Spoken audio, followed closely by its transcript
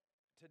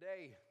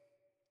Today,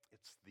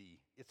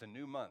 it's a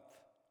new month.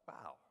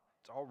 Wow,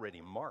 it's already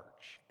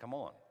March. Come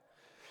on.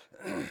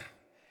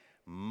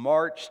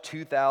 March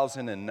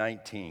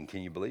 2019.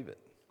 Can you believe it?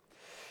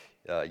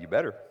 You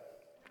better,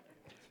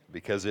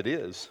 because it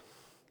is.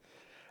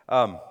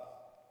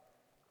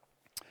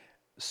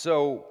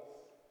 So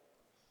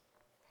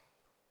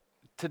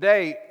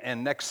today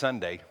and next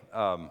Sunday,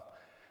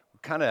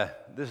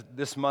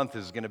 this month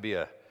is going to be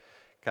a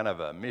kind of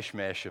a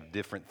mishmash of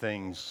different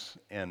things,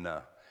 and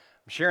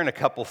I'm sharing a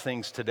couple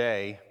things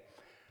today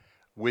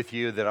with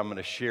you that I'm going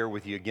to share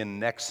with you again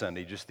next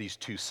Sunday, just these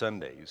 2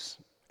 Sundays.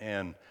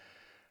 And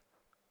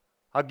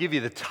I'll give you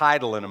the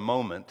title in a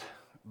moment,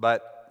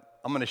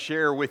 but I'm going to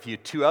share with you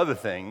 2 other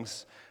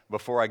things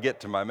before I get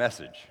to my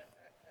message.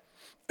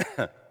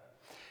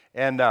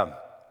 And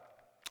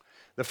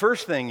the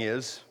first thing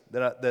is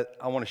that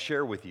I want to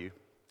share with you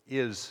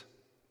is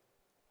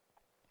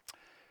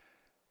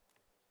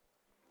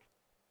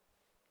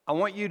I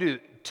want you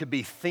to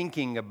be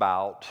thinking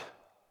about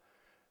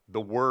the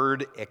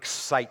word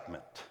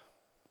excitement.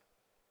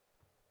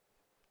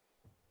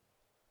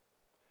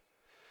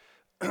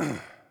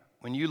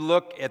 When you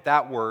look at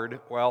that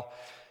word, well,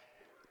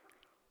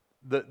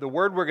 the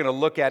word we're going to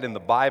look at in the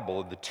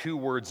Bible, the 2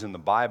 words in the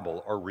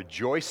Bible, are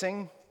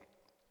rejoicing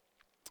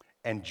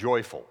and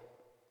joyful.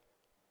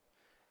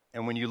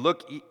 And when you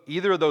look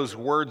either of those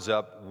words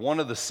up, one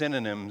of the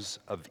synonyms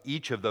of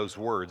each of those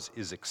words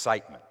is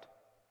excitement.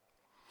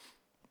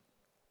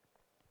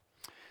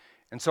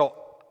 And so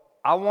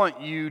I want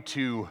you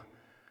to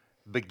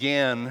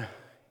begin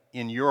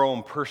in your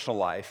own personal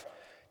life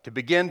to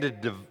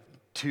begin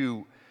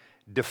to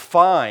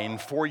define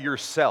for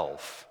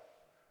yourself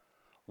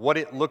what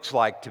it looks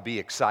like to be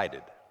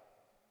excited.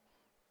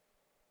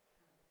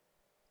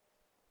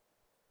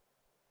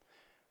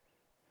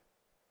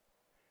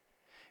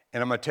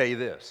 And I'm going to tell you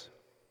this.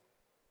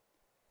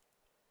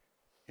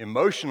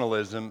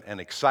 Emotionalism and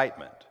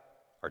excitement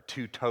are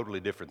 2 totally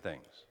different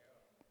things.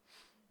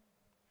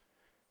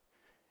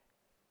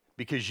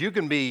 Because you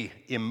can be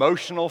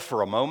emotional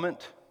for a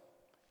moment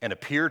and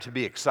appear to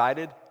be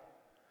excited,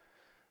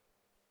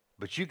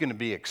 but you can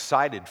be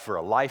excited for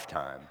a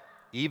lifetime,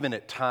 even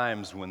at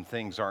times when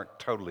things aren't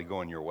totally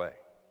going your way.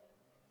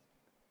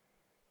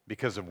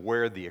 Because of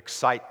where the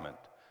excitement,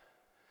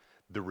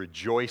 the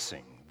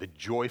rejoicing, the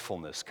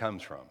joyfulness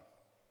comes from.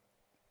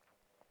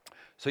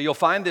 So you'll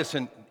find this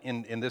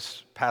in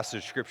this passage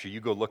of Scripture.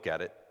 You go look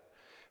at it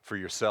for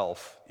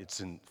yourself.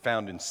 It's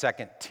found in 2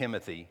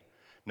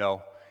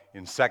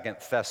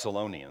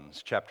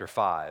 Thessalonians chapter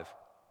 5.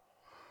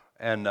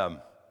 And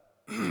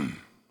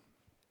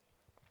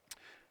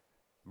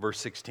verse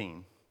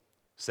 16,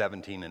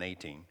 17, and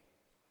 18.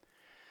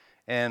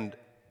 And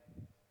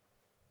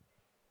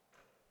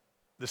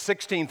the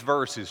 16th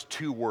verse is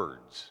 2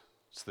 words.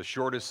 It's the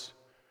shortest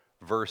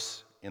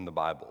verse in the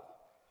Bible.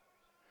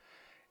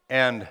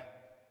 And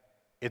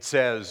it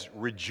says,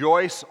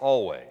 rejoice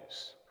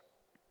always.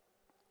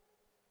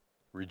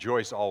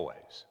 Rejoice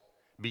always.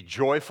 Be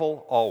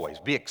joyful always.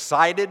 Be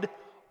excited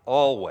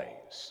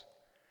always.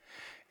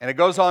 And it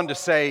goes on to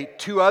say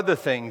 2 other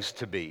things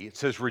to be. It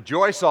says,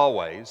 rejoice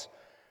always,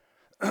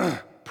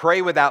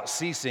 pray without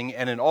ceasing,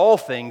 and in all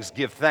things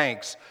give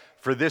thanks,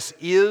 for this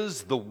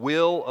is the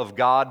will of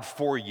God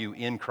for you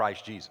in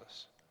Christ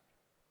Jesus.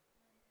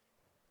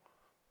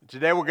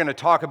 Today we're going to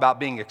talk about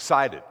being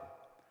excited,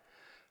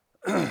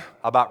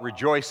 about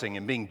rejoicing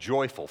and being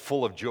joyful,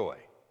 full of joy.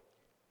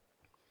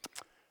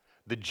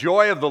 The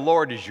joy of the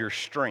Lord is your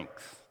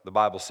strength, the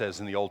Bible says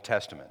in the Old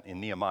Testament,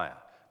 in Nehemiah.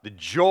 The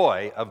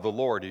joy of the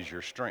Lord is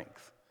your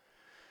strength.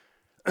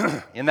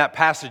 In that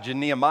passage in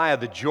Nehemiah,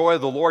 the joy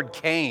of the Lord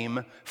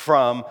came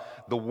from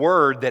the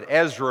word that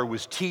Ezra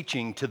was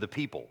teaching to the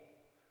people.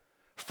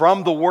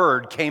 From the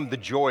word came the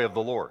joy of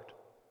the Lord.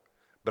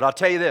 But I'll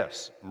tell you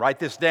this, write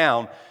this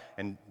down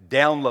and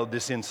download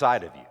this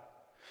inside of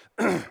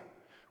you.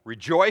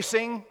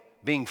 Rejoicing,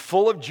 being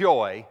full of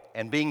joy,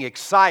 and being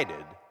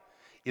excited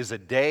is a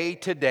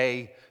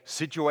day-to-day,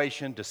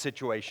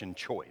 situation-to-situation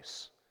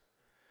choice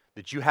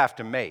that you have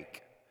to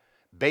make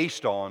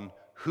based on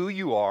who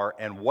you are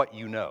and what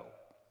you know.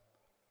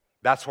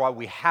 That's why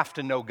we have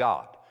to know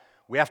God.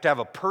 We have to have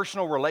a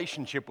personal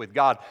relationship with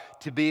God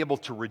to be able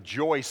to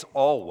rejoice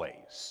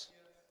always.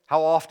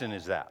 How often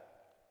is that?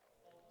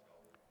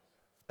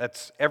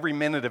 That's every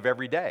minute of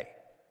every day.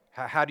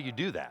 How do you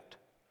do that?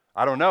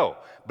 I don't know.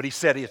 But he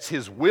said it's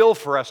his will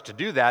for us to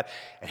do that,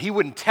 and he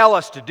wouldn't tell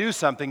us to do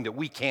something that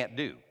we can't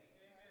do.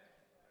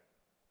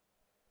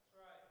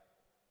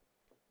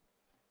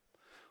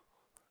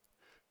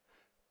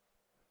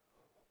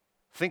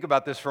 Think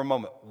about this for a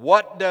moment.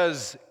 What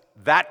does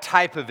that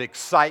type of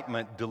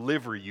excitement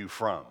deliver you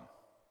from?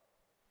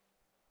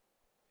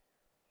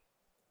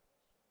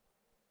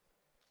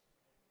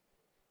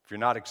 If you're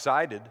not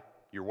excited,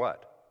 you're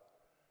what?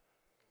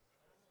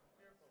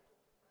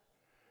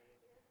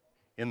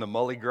 In the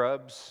mully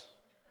grubs,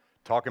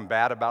 talking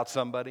bad about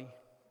somebody,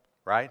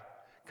 right?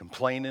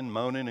 Complaining,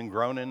 moaning, and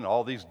groaning,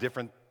 all these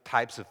different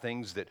types of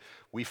things that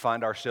we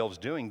find ourselves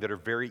doing that are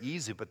very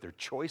easy, but they're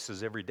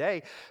choices every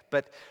day.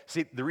 But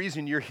see, the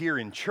reason you're here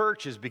in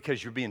church is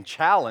because you're being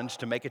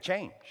challenged to make a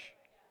change.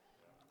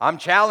 I'm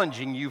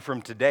challenging you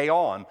from today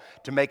on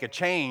to make a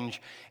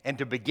change and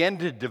to begin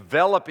to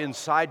develop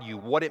inside you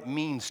what it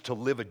means to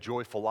live a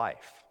joyful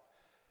life.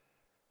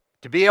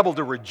 To be able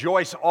to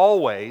rejoice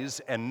always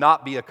and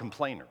not be a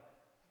complainer.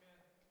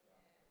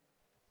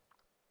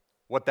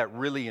 What that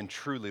really and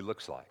truly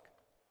looks like.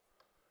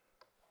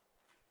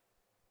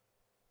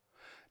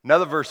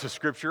 Another verse of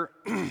Scripture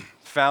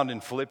found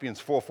in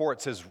Philippians 4:4,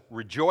 it says,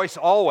 rejoice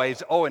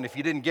always. Oh, and if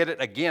you didn't get it,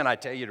 again, I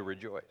tell you to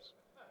rejoice.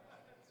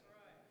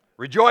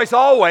 Rejoice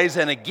always,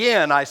 and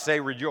again, I say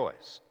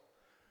rejoice.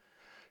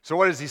 So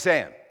what is he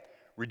saying?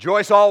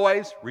 Rejoice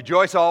always,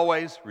 rejoice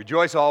always,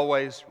 rejoice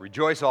always,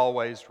 rejoice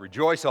always,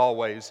 rejoice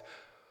always.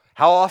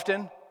 How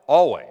often?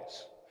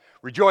 Always.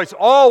 Rejoice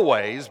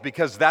always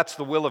because that's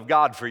the will of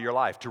God for your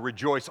life, to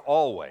rejoice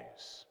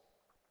always.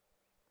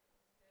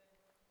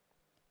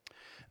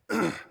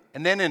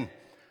 And then in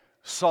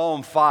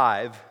Psalm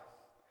 5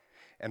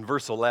 and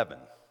verse 11,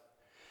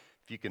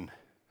 if you can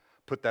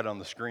put that on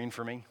the screen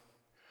for me.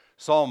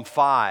 Psalm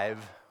 5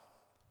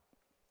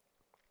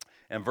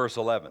 and verse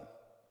 11.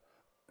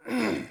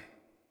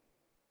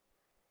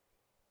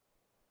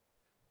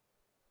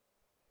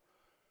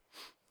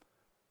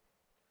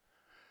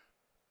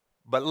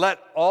 But let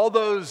all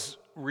those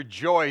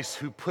rejoice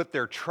who put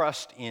their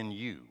trust in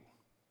you.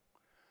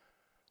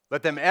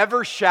 Let them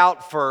ever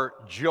shout for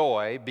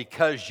joy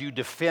because you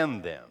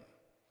defend them.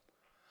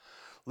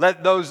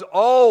 Let those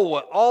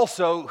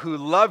also who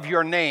love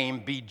your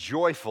name be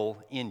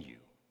joyful in you.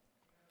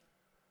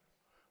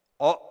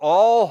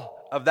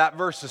 All of that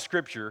verse of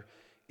Scripture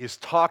is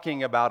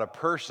talking about a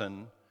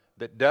person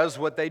that does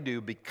what they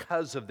do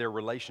because of their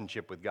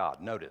relationship with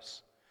God.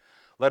 Notice,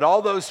 let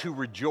all those who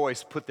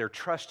rejoice put their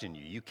trust in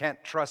you. You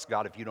can't trust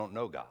God if you don't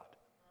know God.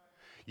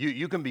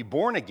 You can be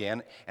born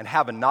again and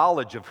have a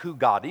knowledge of who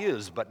God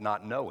is but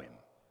not know Him,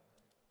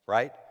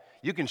 right?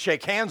 You can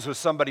shake hands with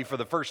somebody for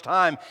the first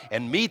time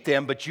and meet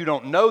them, but you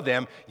don't know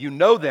them. You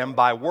know them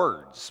by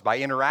words, by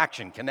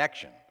interaction,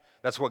 connection.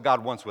 That's what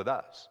God wants with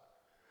us.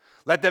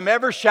 Let them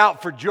ever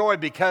shout for joy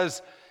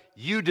because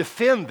you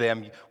defend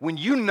them. When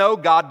you know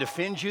God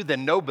defends you,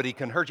 then nobody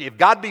can hurt you. If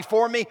God be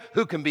for me,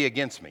 who can be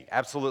against me?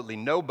 Absolutely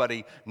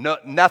nobody,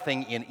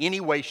 nothing in any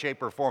way,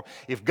 shape, or form.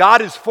 If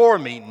God is for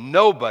me,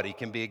 nobody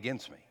can be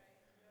against me.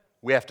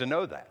 We have to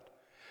know that.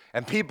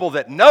 And people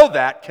that know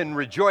that can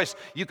rejoice.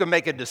 You can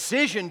make a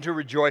decision to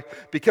rejoice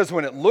because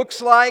when it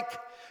looks like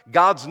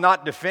God's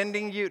not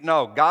defending you,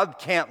 no, God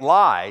can't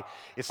lie.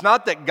 It's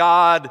not that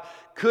God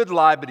could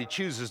lie, but He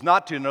chooses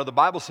not to. No, the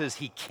Bible says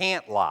He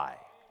can't lie.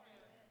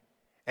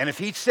 And if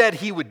He said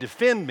He would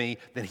defend me,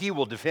 then He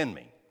will defend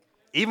me.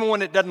 Even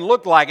when it doesn't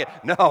look like it.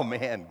 No,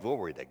 man,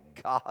 glory to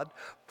God.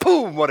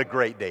 Boom, what a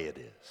great day it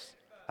is.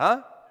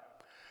 Huh?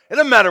 It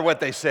doesn't matter what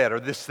they said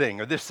or this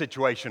thing or this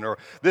situation or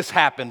this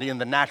happened in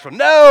the natural.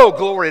 No,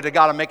 glory to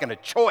God, I'm making a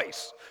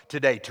choice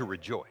today to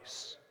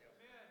rejoice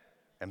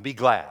and be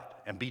glad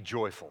and be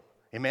joyful.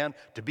 Amen?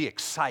 To be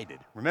excited.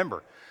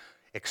 Remember,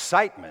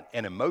 excitement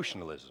and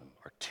emotionalism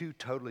are two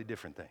totally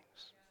different things.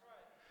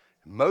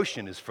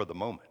 Emotion is for the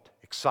moment.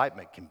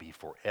 Excitement can be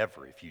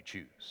forever if you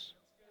choose.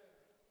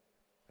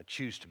 I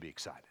choose to be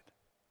excited.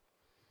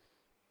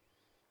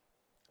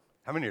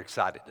 How many are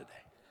excited today?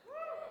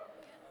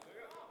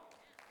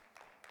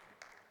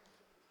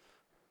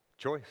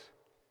 Choice.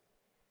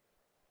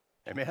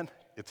 Amen?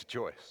 It's a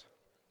choice.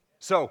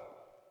 So,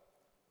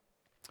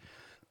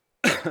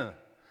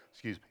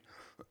 excuse me.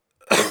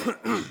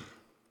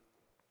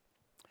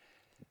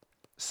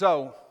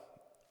 So,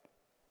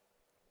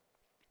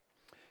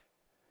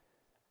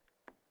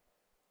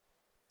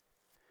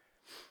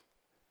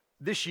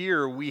 this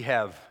year we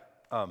have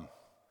the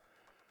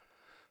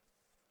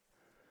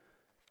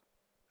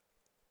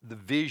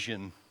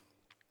vision.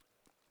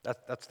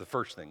 That's the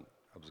first thing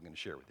I was going to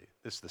share with you.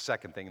 This is the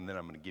second thing, and then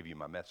I'm going to give you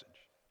my message.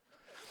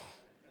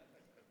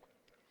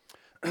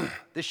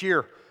 This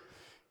year,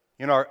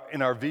 in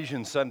our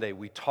Vision Sunday,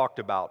 we talked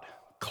about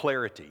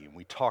clarity, and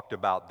we talked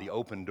about the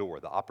open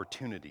door, the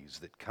opportunities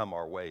that come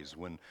our ways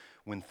when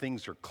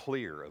things are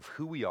clear of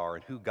who we are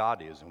and who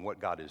God is and what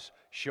God is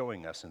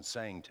showing us and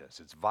saying to us.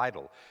 It's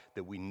vital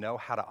that we know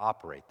how to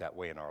operate that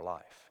way in our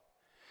life.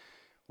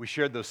 We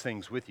shared those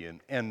things with you,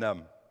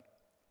 and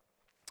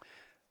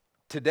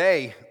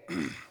today,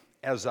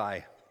 as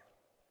I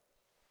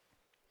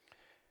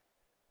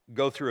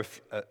go through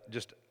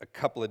just a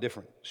couple of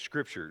different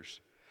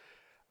scriptures,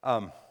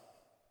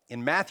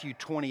 in Matthew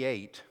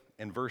 28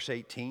 and verse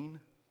 18,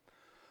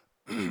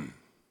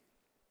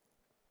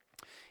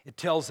 it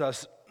tells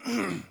us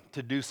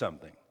to do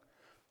something.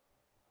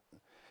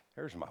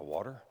 There's my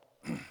water.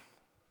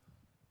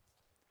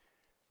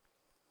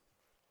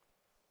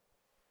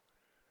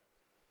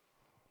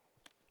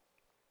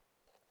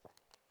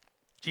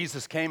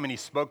 Jesus came and He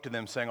spoke to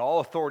them saying, all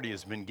authority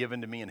has been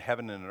given to me in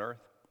heaven and on earth.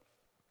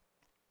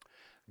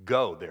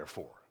 Go,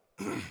 therefore.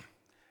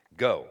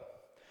 Go.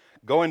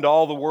 Go into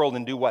all the world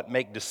and do what?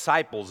 Make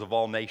disciples of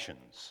all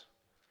nations.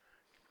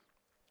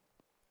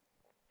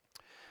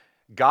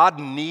 God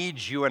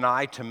needs you and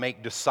I to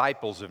make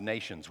disciples of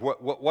nations.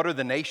 What are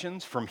the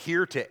nations? From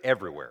here to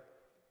everywhere.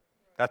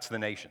 That's the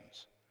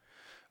nations.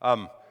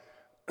 A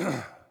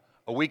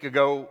week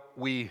ago,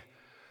 we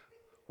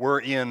were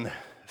in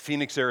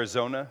Phoenix,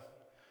 Arizona.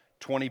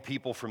 20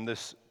 people from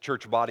this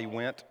church body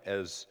went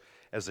as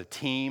a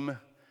team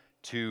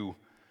to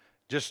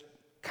just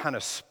kind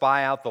of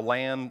spy out the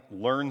land,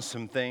 learn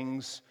some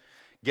things,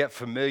 get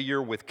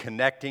familiar with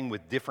connecting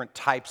with different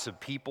types of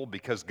people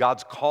because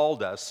God's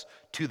called us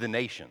to the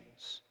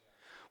nations.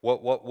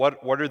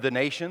 What are the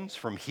nations?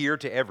 From here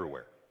to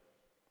everywhere,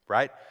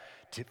 right?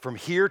 From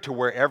here to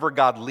wherever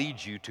God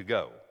leads you to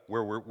go,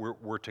 where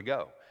we're to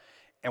go.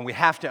 And we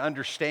have to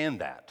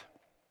understand that.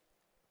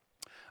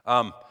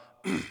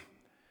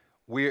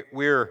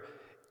 We're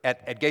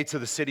at Gates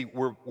of the City,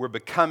 we're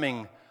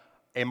becoming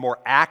a more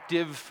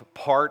active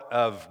part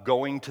of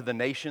going to the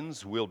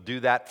nations. We'll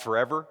do that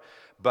forever.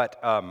 But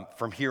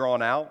from here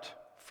on out,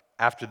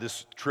 after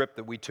this trip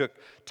that we took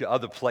to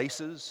other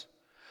places,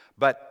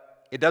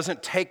 but it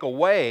doesn't take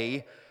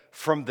away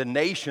from the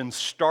nations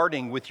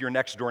starting with your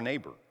next door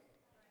neighbor.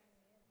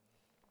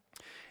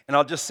 And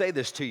I'll just say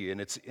this to you,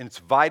 and it's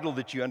vital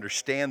that you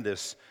understand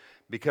this,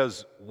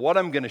 because what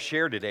I'm going to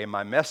share today,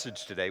 my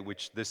message today,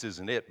 which this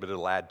isn't it, but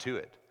it'll add to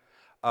it.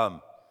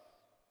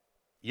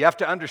 You have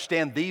to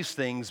understand these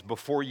things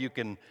before you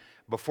can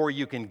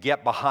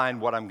get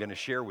behind what I'm going to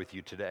share with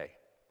you today.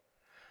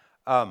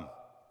 The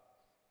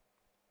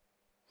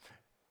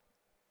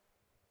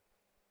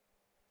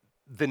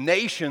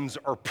nations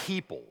are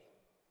people.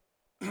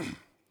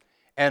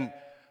 And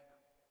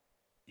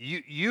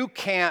you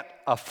can't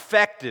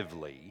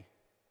effectively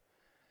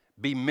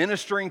be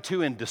ministering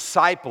to and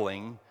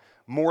discipling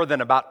more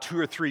than about 2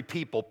 or 3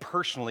 people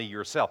personally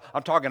yourself.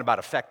 I'm talking about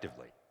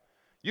effectively.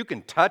 You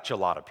can touch a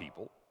lot of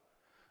people.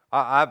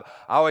 I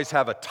always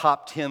have a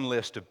top 10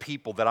 list of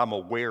people that I'm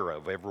aware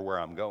of everywhere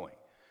I'm going.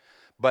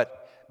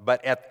 But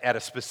at a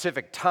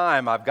specific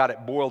time, I've got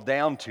it boiled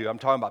down to, I'm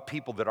talking about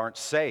people that aren't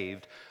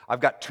saved.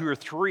 I've got 2 or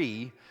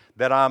 3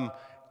 that I'm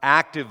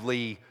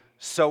actively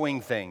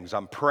sowing things.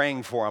 I'm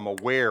praying for. I'm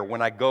aware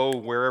when I go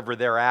wherever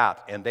they're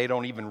at and they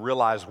don't even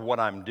realize what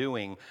I'm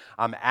doing.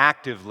 I'm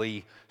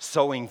actively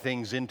sowing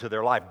things into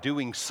their life,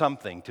 doing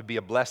something to be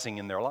a blessing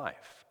in their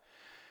life.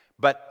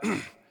 But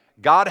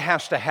God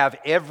has to have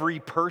every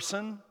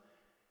person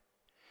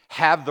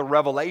have the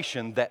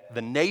revelation that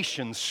the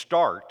nations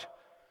start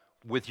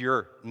with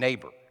your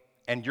neighbor.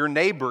 And your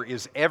neighbor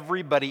is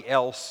everybody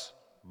else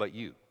but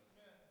you.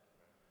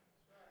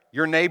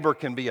 Your neighbor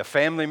can be a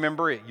family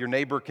member. Your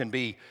neighbor can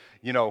be,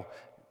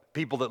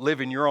 people that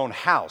live in your own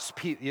house.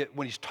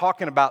 When he's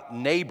talking about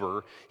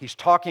neighbor, he's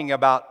talking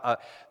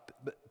about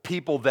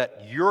people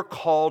that you're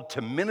called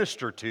to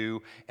minister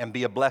to and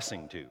be a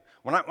blessing to.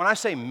 When I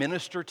say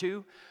minister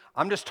to,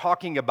 I'm just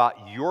talking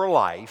about your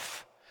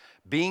life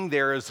being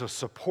there as a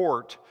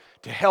support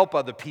to help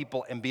other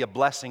people and be a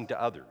blessing to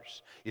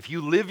others. If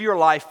you live your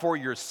life for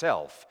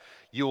yourself,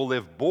 you will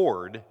live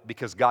bored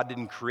because God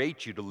didn't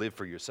create you to live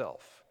for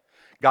yourself.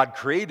 God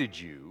created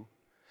you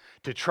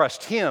to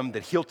trust Him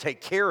that He'll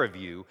take care of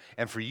you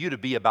and for you to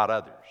be about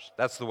others.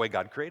 That's the way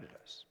God created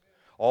us.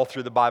 All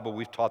through the Bible,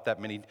 we've taught that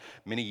many,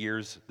 many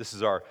years. This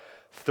is our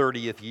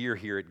 30th year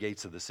here at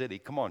Gates of the City.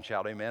 Come on,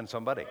 shout amen,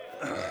 somebody.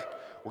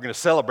 We're going to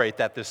celebrate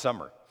that this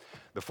summer.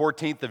 The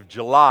 14th of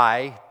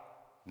July,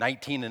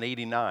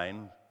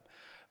 1989,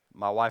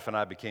 my wife and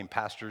I became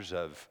pastors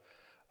of,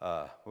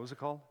 what was it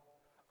called?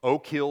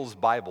 Oak Hills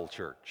Bible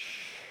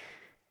Church.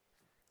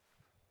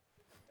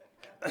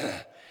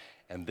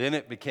 And then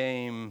it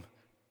became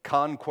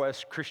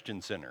Conquest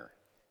Christian Center.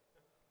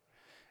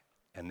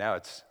 And now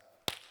it's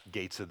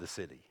Gates of the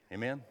City.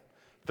 Amen?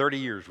 30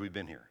 years we've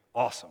been here.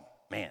 Awesome.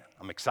 Man,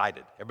 I'm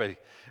excited.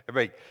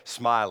 Everybody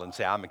smile and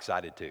say, I'm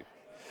excited too.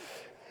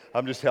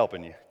 I'm just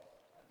helping you.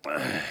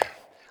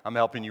 I'm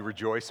helping you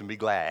rejoice and be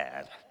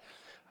glad.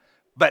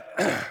 But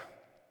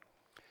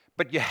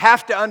you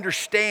have to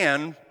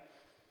understand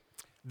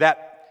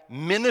that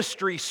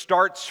ministry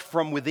starts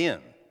from within,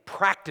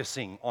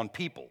 practicing on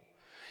people.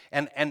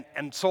 And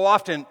so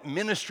often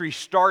ministry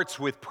starts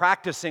with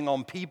practicing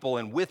on people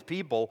and with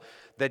people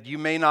that you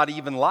may not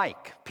even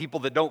like,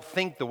 people that don't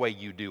think the way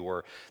you do,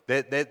 or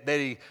that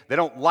they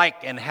don't like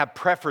and have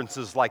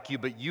preferences like you,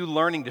 but you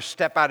learning to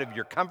step out of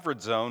your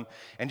comfort zone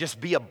and just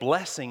be a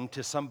blessing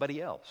to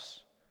somebody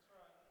else.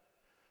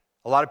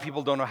 A lot of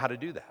people don't know how to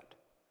do that.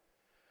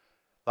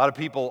 A lot of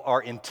people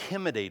are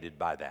intimidated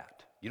by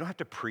that. You don't have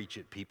to preach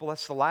at people.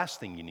 That's the last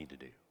thing you need to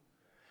do.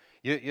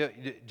 You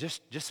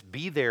just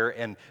be there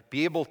and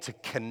be able to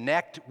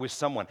connect with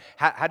someone.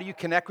 How do you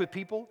connect with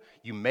people?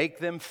 You make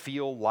them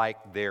feel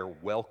like they're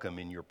welcome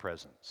in your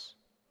presence.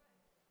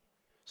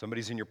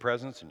 Somebody's in your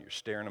presence and you're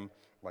staring them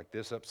like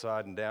this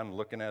upside and down and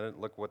looking at it,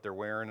 look what they're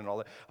wearing and all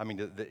that. I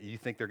mean, you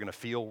think they're going to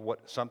feel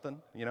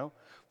something,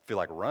 feel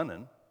like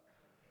running.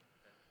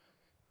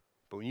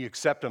 But when you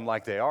accept them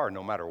like they are,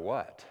 no matter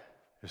what,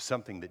 there's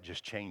something that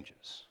just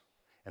changes.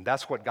 And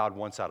that's what God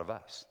wants out of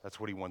us. That's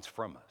what he wants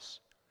from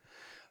us.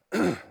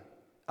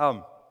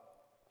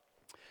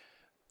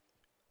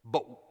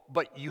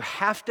 But you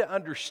have to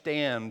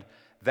understand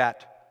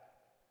that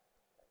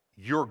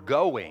your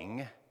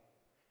going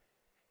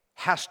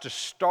has to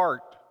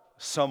start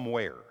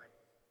somewhere.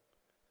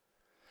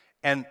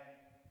 And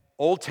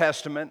Old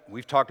Testament,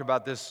 we've talked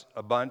about this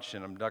a bunch,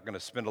 and I'm not going to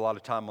spend a lot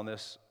of time on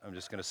this. I'm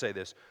just going to say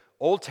this.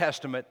 Old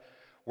Testament,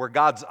 where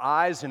God's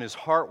eyes and his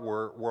heart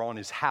were on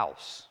his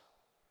house.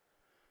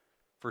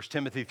 1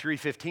 Timothy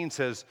 3:15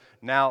 says,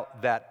 now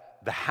that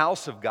the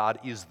house of God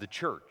is the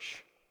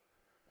church.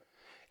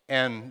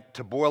 And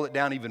to boil it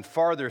down even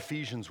farther,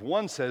 Ephesians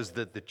 1 says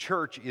that the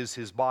church is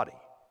his body.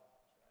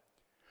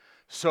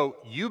 So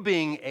you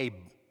being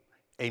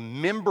a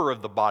member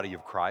of the body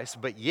of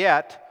Christ, but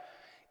yet,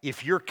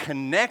 if you're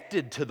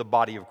connected to the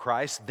body of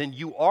Christ, then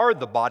you are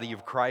the body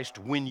of Christ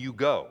when you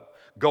go.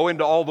 Go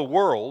into all the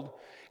world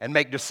and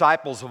make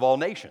disciples of all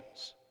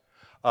nations.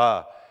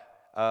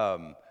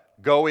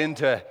 Go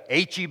into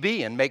HEB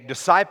and make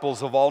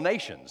disciples of all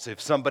nations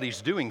if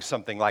somebody's doing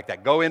something like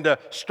that. Go into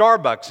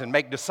Starbucks and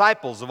make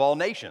disciples of all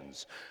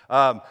nations.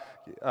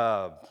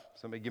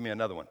 Somebody give me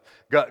another one.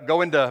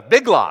 Go into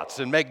Big Lots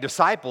and make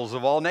disciples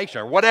of all nations,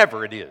 or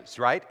whatever it is,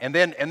 right? And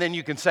then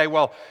you can say,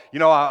 well, you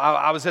know,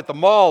 I was at the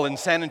mall in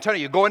San Antonio.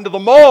 You go into the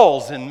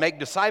malls and make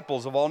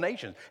disciples of all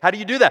nations. How do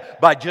you do that?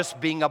 By just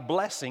being a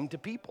blessing to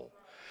people.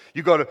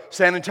 You go to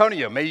San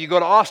Antonio, maybe you go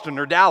to Austin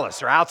or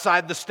Dallas or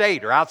outside the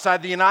state or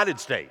outside the United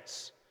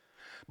States.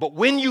 But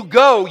when you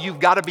go,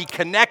 you've got to be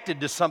connected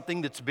to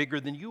something that's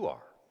bigger than you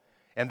are.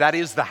 And that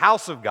is the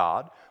house of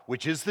God,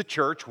 which is the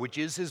church, which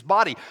is his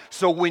body.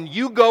 So when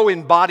you go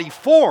in body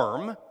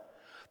form,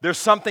 there's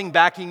something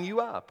backing you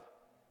up.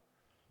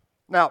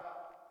 Now,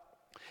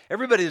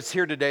 everybody that's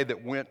here today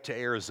that went to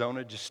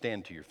Arizona, just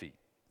stand to your feet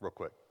real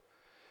quick.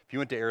 If you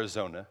went to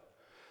Arizona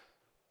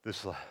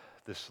this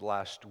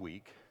last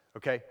week,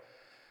 okay?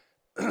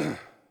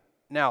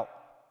 Now,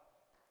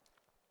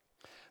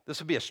 this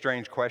will be a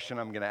strange question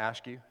I'm going to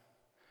ask you,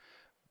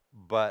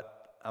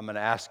 but I'm going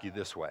to ask you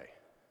this way.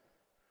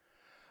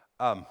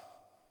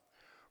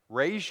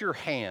 Raise your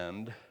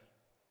hand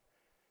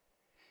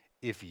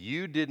if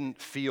you didn't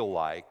feel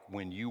like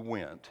when you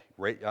went,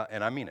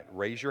 and I mean it,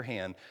 raise your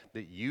hand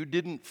that you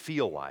didn't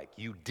feel like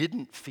you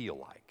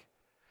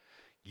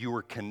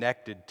were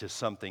connected to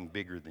something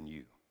bigger than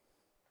you.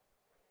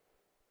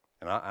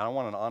 And I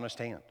want an honest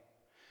hand.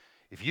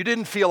 If you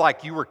didn't feel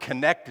like you were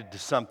connected to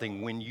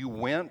something when you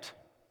went,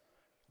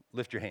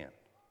 lift your hand.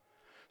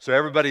 So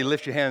everybody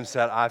lift your hand and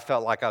said, I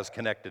felt like I was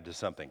connected to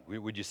something.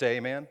 Would you say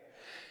amen?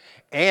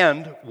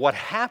 And what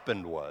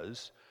happened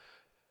was,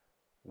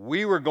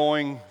 we were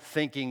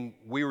thinking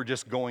we were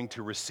just going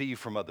to receive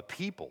from other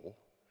people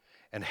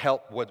and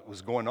help what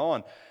was going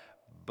on,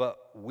 but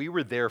we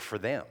were there for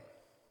them.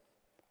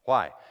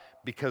 Why?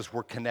 Because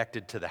we're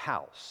connected to the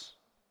house.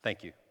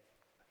 Thank you.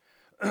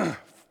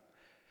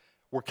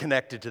 We're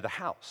connected to the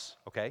house,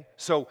 okay?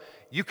 So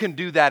you can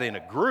do that in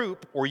a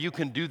group, or you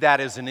can do that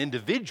as an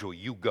individual.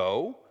 You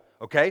go,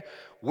 okay?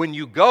 When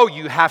you go,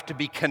 you have to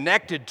be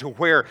connected to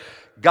where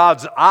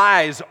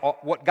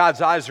what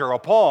God's eyes are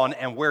upon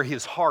and where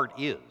his heart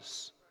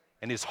is.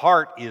 And his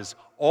heart is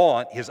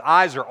on, his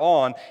eyes are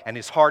on, and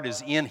his heart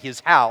is in his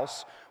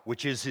house,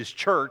 which is his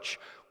church,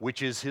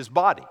 which is his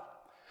body.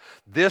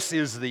 This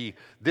is the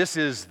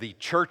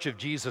Church of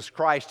Jesus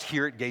Christ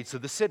here at Gates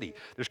of the City.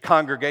 There's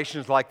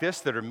congregations like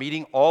this that are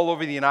meeting all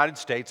over the United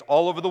States,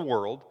 all over the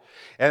world,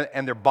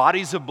 and they're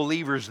bodies of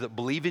believers that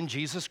believe in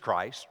Jesus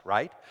Christ,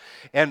 right?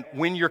 And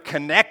when you're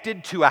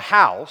connected to a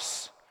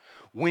house,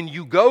 when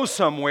you go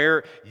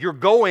somewhere, you're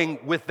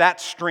going with that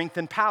strength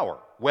and power.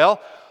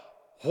 Well,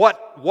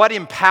 what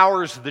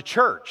empowers the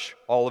church?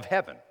 All of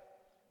heaven.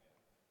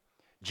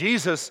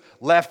 Jesus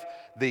left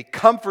the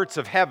comforts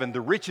of heaven,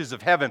 the riches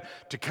of heaven,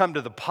 to come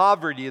to the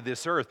poverty of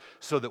this earth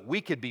so that we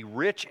could be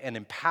rich and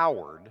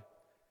empowered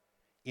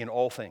in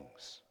all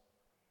things.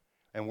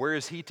 And where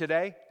is he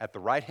today? At the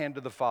right hand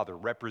of the Father,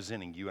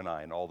 representing you and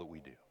I in all that we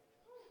do.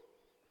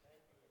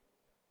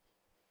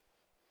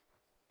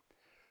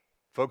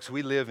 Folks,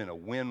 we live in a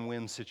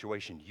win-win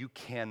situation. You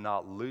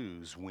cannot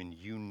lose when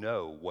you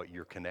know what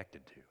you're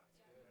connected to.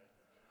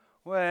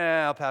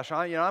 Well, Pastor,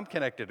 I'm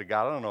connected to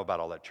God. I don't know about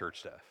all that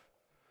church stuff.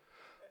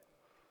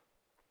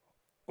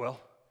 Well,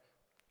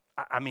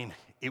 I mean,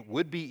 it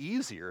would be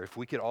easier if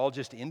we could all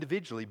just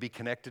individually be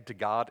connected to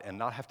God and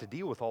not have to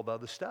deal with all the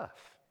other stuff.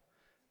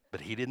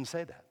 But he didn't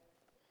say that.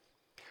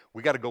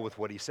 We got to go with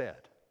what he said.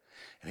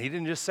 And he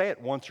didn't just say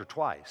it once or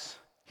twice.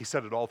 He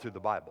said it all through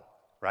the Bible,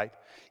 right?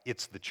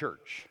 It's the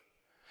church.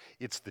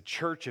 It's the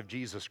church of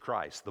Jesus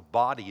Christ, the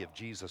body of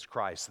Jesus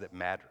Christ that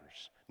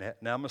matters.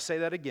 Now I'm going to say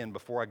that again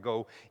before I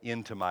go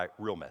into my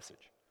real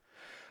message.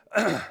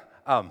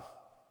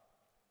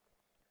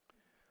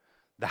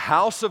 The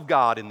house of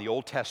God in the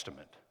Old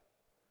Testament,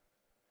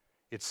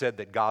 it said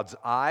that God's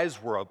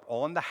eyes were up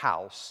on the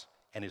house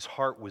and his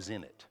heart was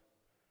in it.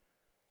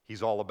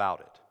 He's all about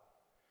it.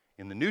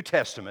 In the New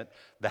Testament,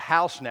 the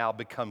house now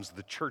becomes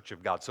the church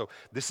of God. So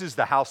this is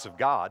the house of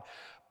God,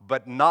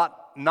 but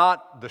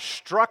not the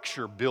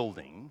structure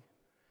building.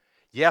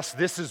 Yes,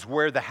 this is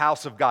where the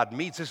house of God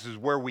meets. This is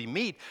where we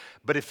meet.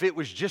 But if it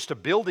was just a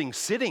building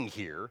sitting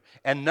here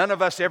and none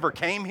of us ever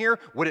came here,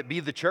 would it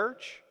be the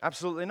church?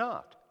 Absolutely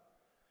not.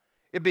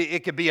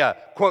 It could be a,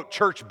 quote,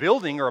 church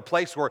building or a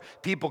place where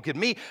people could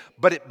meet,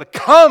 but it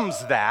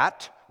becomes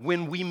that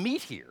when we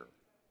meet here.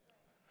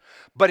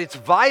 But it's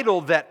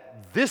vital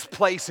that this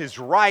place is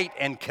right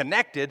and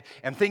connected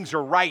and things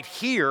are right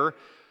here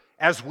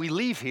as we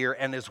leave here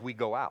and as we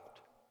go out.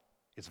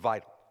 It's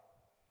vital.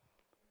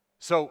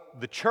 So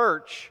the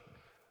church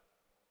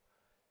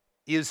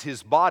is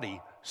his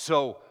body.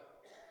 So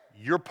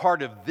you're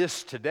part of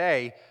this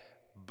today,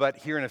 but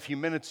here in a few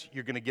minutes,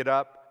 you're going to get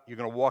up, you're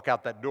going to walk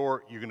out that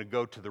door, you're going to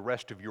go to the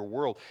rest of your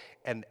world.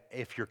 And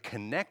if you're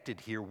connected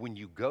here, when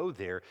you go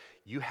there,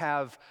 you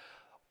have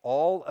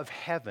all of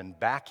heaven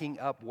backing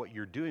up what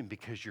you're doing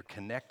because you're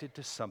connected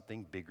to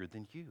something bigger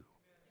than you.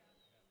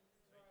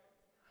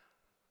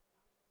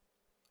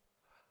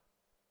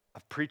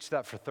 I've preached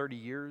that for 30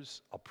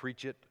 years. I'll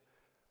preach it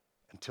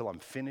until I'm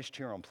finished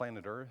here on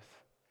planet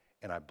Earth,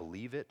 and I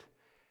believe it.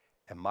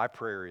 And my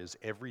prayer is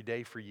every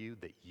day for you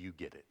that you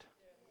get it,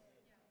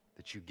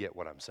 that you get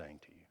what I'm saying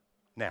to you.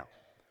 Now,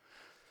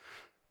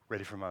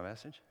 ready for my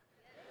message?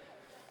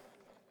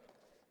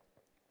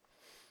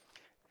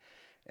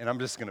 And I'm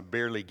just going to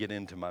barely get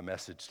into my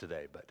message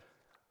today, but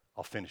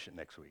I'll finish it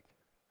next week.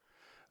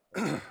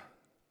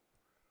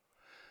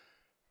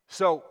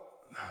 So,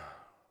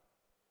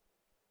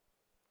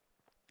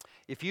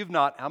 if you've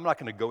not, I'm not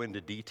going to go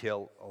into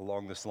detail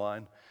along this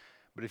line,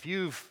 but if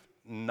you've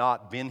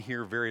not been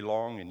here very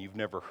long and you've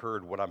never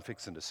heard what I'm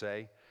fixing to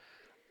say,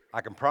 I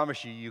can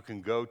promise you, you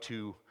can go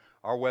to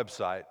our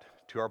website,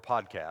 to our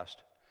podcast,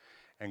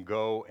 and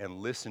go and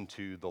listen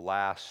to the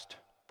last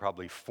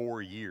probably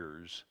 4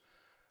 years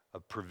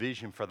of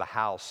Provision for the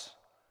House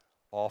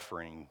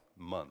offering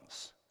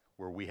months,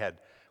 where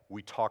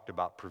we talked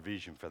about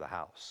provision for the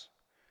house.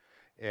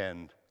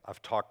 And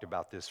I've talked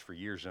about this for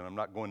years, and I'm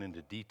not going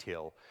into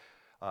detail.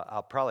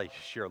 I'll probably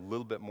share a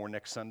little bit more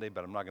next Sunday,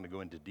 but I'm not going to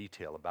go into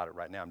detail about it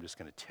right now. I'm just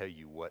going to tell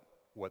you what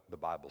the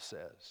Bible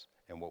says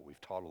and what we've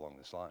taught along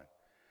this line.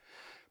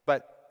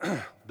 But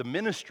the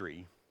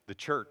ministry, the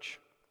church,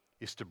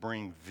 is to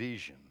bring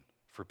vision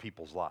for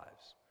people's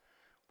lives.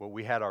 Well,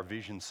 we had our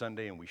Vision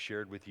Sunday, and we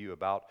shared with you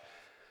about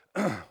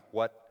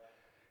what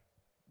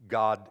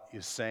God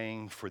is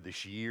saying for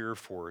this year,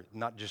 for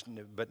not just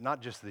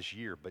this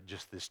year, but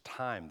just this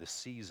time, this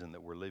season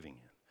that we're living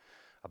in.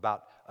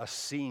 About us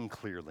seeing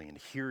clearly and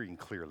hearing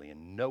clearly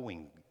and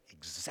knowing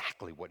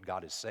exactly what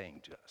God is saying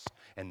to us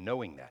and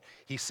knowing that.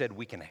 He said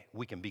we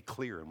can be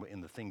clear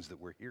in the things that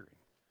we're hearing.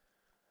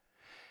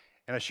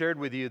 And I shared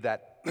with you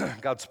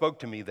that God spoke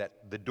to me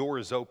that the door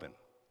is open.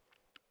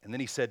 And then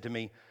he said to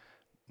me,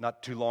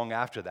 not too long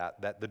after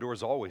that the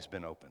door's always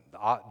been open.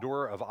 The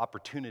door of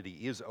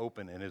opportunity is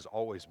open and has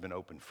always been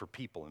open for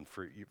people and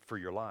for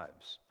your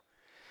lives.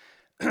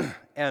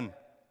 And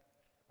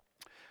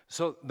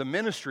so the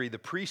ministry, the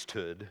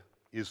priesthood,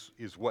 is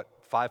what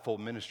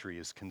fivefold ministry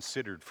is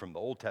considered from the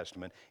Old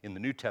Testament. In the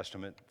New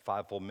Testament,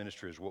 fivefold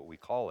ministry is what we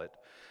call it.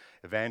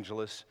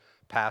 Evangelist,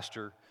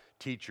 pastor,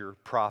 teacher,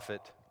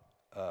 prophet,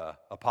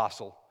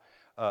 apostle.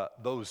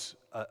 Those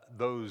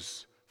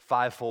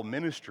fivefold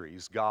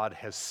ministries God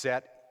has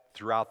set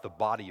throughout the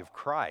body of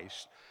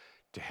Christ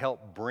to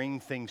help bring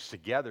things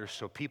together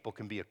so people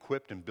can be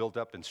equipped and built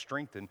up and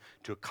strengthened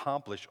to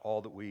accomplish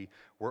all that we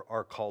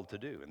are called to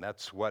do. And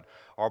that's what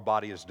our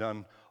body has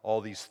done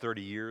all these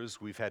 30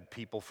 years. We've had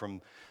people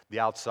from the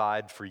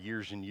outside for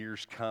years and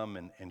years come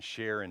and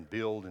share and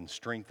build and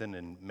strengthen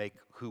and make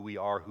who we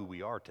are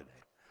today.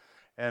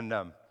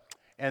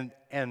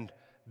 And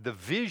the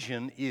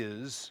vision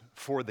is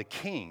for the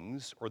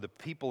kings or the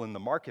people in the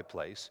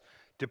marketplace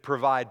to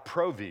provide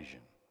provision.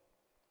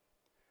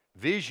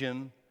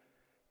 Vision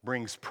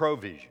brings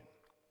provision.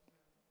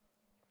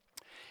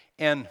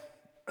 And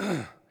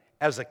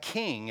as a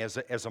king, as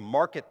a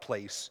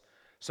marketplace,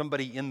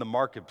 somebody in the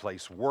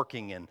marketplace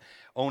working and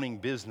owning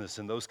business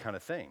and those kind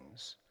of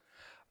things,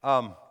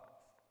 I'm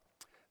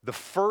going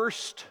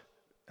to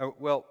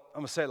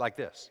say it like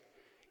this.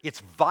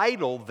 It's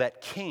vital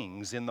that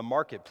kings in the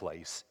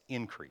marketplace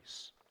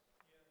increase.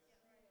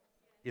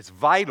 It's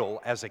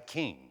vital as a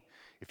king.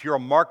 If you're a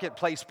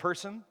marketplace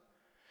person,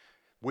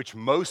 which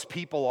most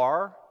people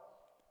are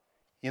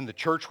in the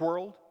church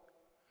world,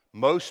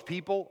 most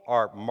people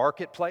are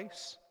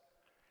marketplace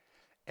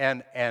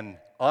and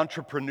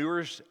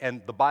entrepreneurs,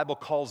 and the Bible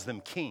calls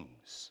them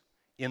kings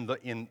in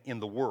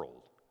the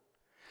world.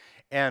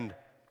 And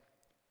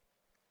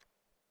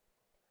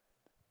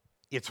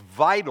it's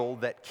vital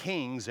that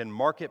kings and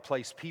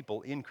marketplace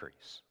people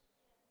increase.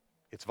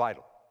 It's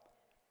vital.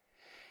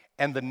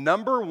 And the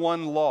number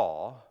one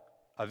law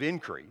of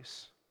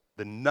increase,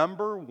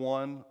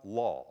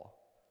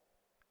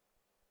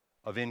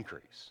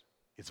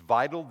 it's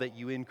vital that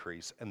you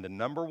increase, and the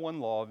number one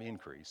law of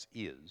increase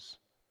is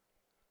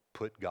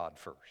put God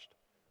first.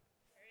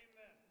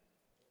 Amen.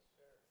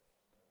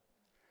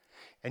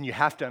 And you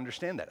have to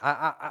understand that.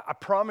 I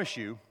promise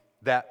you,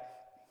 that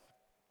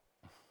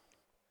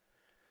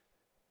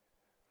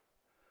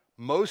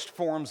most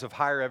forms of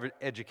higher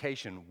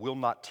education will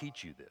not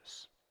teach you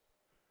this.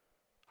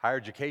 Higher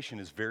education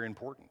is very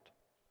important.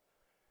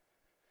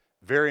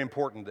 Very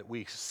important that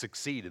we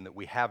succeed and that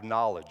we have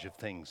knowledge of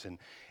things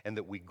and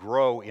that we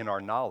grow in our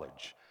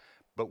knowledge.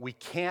 But we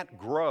can't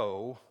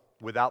grow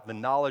without the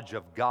knowledge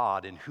of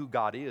God and who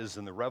God is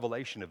and the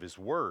revelation of His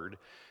Word,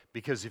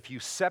 because if you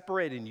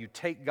separate and you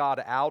take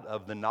God out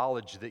of the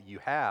knowledge that you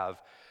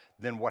have,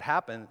 then what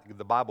happened,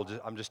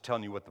 I'm just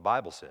telling you what the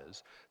Bible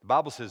says. The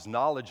Bible says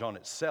knowledge on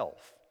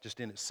itself, just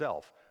in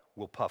itself,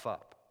 will puff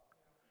up.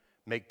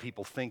 Make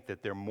people think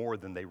that they're more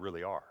than they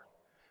really are.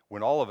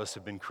 When all of us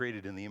have been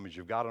created in the image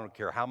of God, I don't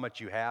care how much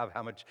you have,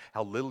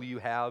 how little you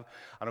have.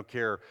 I don't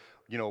care,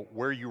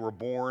 where you were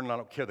born. I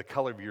don't care the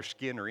color of your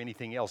skin or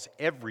anything else.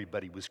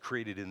 Everybody was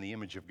created in the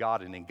image of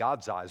God, and in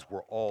God's eyes,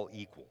 we're all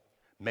equal.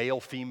 Male,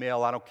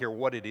 female, I don't care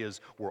what it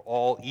is, we're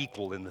all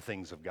equal in the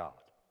things of God.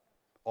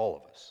 All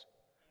of us.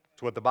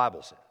 That's what the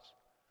Bible says.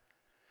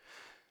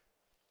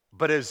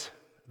 But as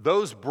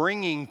those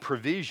bringing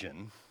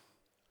provision,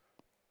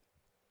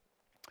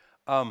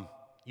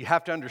 you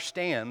have to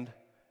understand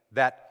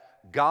that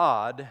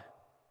God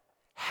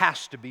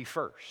has to be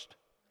first.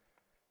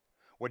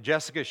 What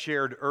Jessica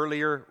shared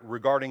earlier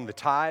regarding the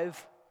tithe,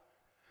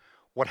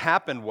 what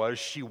happened was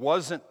she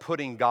wasn't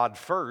putting God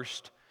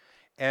first,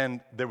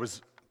 and there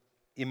was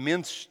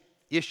immense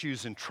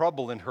issues and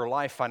trouble in her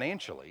life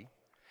financially.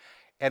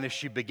 And as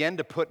she began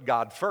to put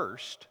God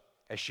first,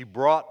 as she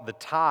brought the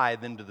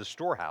tithe into the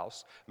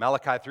storehouse,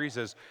 Malachi 3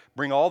 says,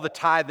 "Bring all the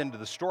tithe into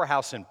the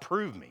storehouse and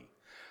prove me,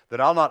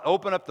 that I'll not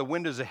open up the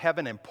windows of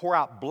heaven and pour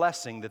out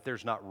blessing that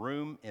there's not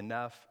room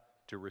enough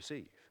to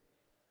receive."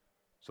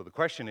 So the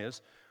question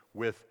is,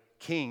 with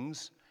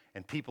kings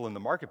and people in the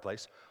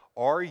marketplace,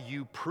 are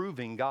you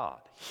proving God?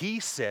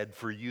 He said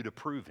for you to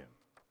prove Him.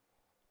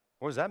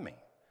 What does that mean?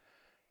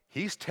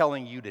 He's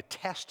telling you to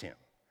test Him.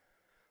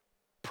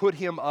 Put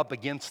Him up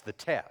against the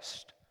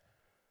test.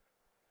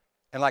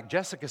 And like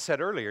Jessica said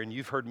earlier, and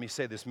you've heard me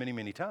say this many,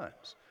 many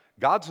times,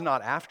 God's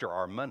not after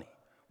our money.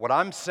 What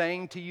I'm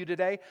saying to you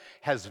today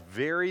has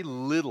very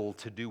little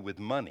to do with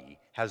money,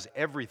 has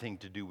everything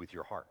to do with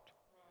your heart.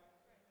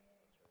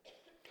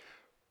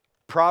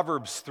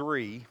 Proverbs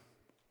 3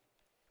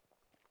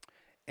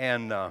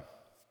 and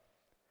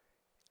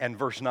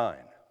verse 9.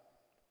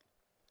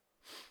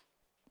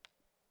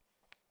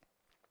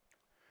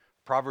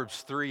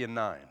 Proverbs 3 and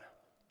 9.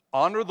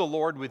 Honor the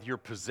Lord with your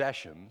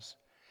possessions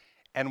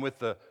and with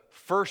the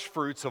first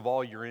fruits of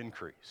all your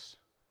increase.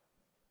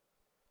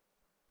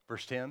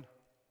 Verse 10.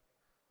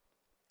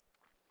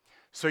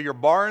 So your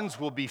barns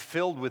will be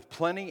filled with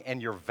plenty,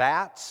 and your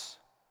vats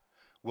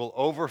will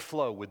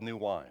overflow with new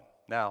wine.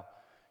 Now,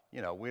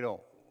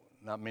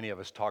 not many of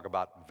us talk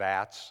about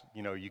vats.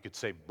 You could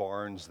say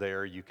barns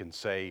there, you can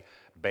say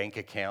bank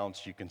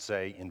accounts, you can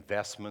say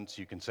investments,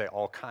 you can say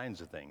all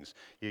kinds of things.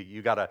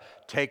 You got to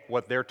take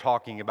what they're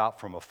talking about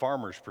from a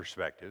farmer's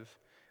perspective,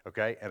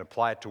 okay, and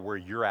apply it to where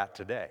you're at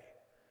today.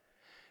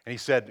 And he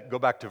said, go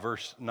back to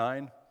verse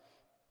 9,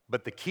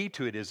 but the key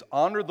to it is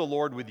honor the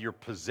Lord with your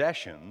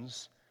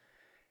possessions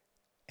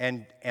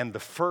and the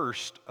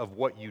first of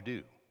what you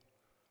do.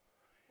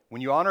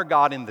 When you honor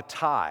God in the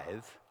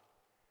tithe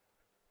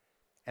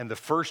and the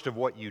first of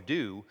what you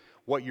do,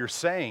 what you're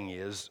saying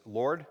is,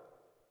 Lord,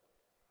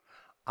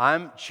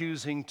 I'm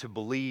choosing to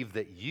believe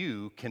that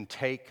you can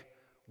take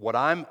what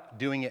I'm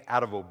doing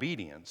out of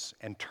obedience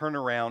and turn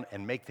around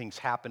and make things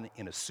happen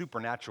in a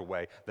supernatural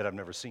way that I've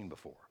never seen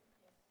before.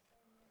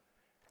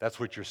 That's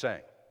what you're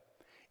saying.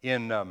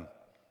 In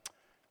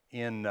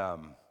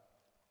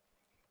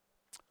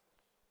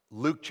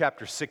Luke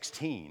chapter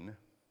 16,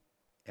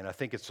 and I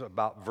think it's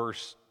about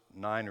verse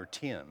 9 or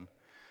 10,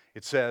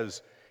 it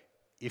says,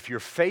 if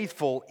you're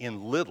faithful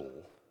in little,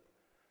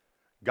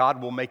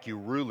 God will make you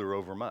ruler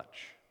over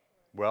much.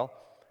 Well,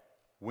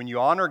 when you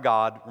honor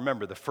God,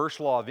 remember the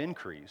first law of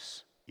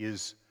increase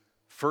is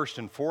first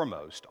and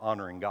foremost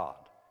honoring God.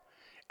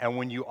 And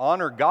when you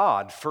honor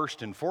God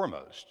first and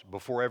foremost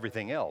before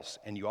everything else,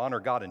 and you honor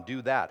God and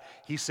do that,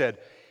 He said,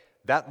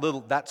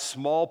 that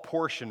small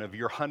portion of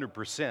your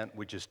 100%,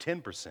 which is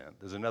 10%,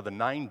 there's another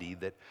 90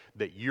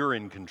 that you're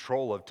in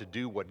control of to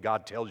do what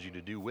God tells you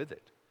to do with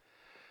it.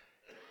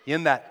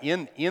 In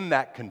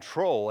that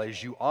control,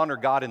 as you honor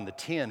God in the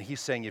 10,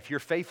 He's saying, if you're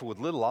faithful with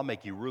little, I'll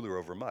make you ruler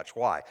over much.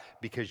 Why?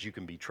 Because you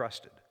can be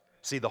trusted.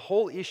 See, the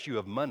whole issue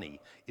of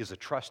money is a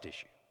trust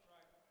issue.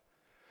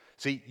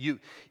 See,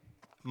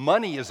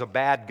 money is a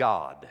bad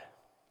god.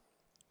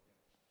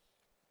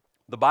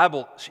 The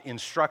Bible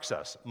instructs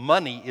us,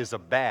 money is a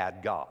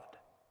bad god.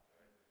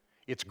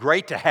 It's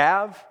great to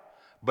have,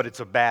 but it's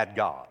a bad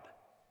god.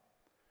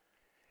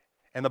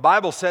 And the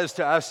Bible says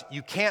to us,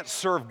 you can't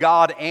serve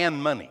God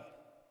and money.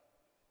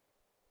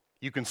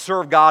 You can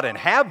serve God and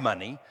have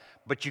money,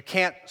 but you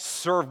can't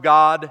serve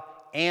God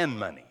and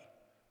money.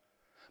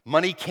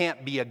 Money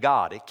can't be a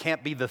god. It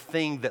can't be the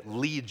thing that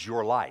leads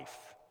your life.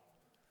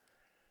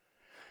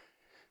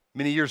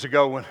 Many years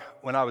ago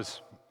when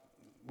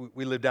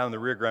we lived down in the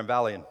Rio Grande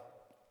Valley, and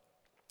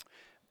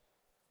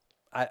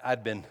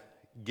I'd been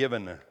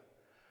given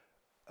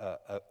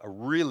a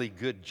really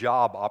good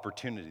job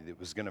opportunity that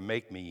was going to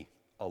make me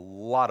a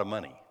lot of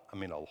money. I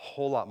mean, a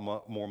whole lot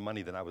more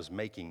money than I was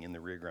making in the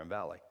Rio Grande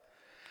Valley.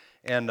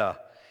 And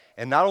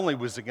not only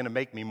was it going to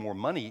make me more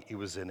money, it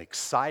was an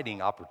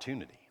exciting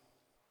opportunity.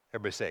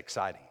 Everybody say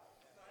exciting.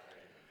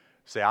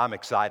 Say, I'm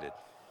excited.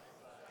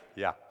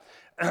 Yeah.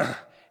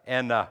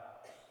 and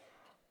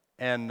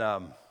I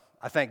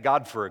thank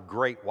God for a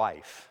great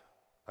wife.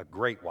 A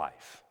great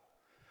wife.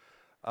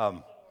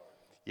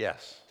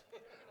 Yes.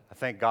 I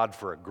thank God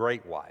for a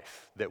great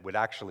wife that would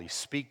actually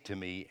speak to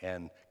me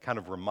and kind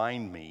of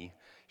remind me.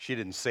 She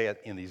didn't say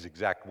it in these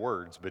exact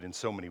words, but in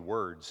so many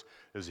words,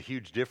 there's a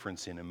huge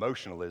difference in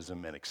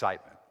emotionalism and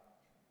excitement.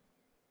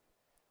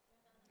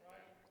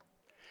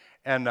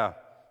 And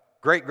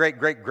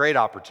great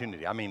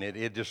opportunity. I mean,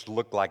 it just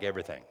looked like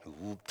everything.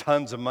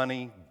 Tons of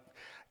money.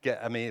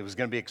 I mean, it was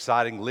going to be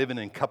exciting. Living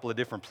in a couple of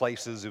different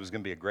places. It was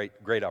going to be a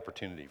great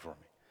opportunity for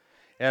me.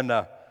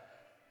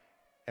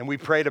 And we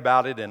prayed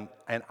about it, and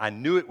I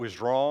knew it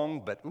was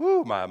wrong, but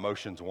my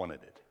emotions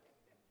wanted it.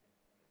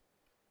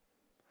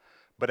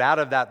 But out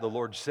of that, the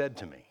Lord said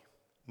to me,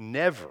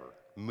 never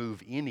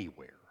move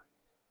anywhere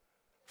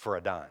for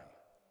a dime.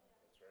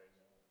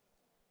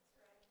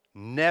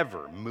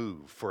 Never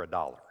move for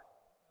 $1.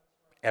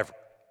 Ever.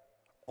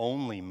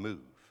 Only move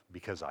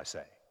because I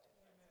say.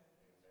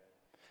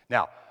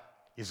 Now,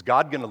 is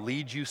God going to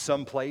lead you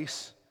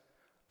someplace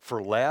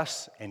for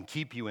less and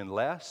keep you in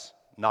less?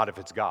 Not if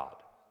it's God.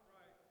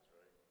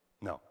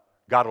 No.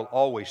 God will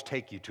always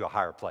take you to a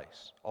higher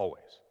place.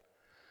 Always.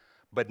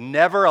 But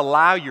never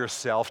allow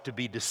yourself to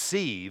be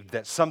deceived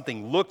that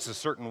something looks a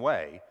certain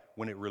way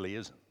when it really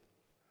isn't.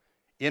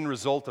 End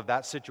result of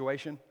that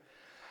situation,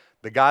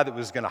 the guy that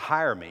was going to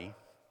hire me,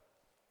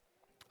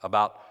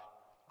 about,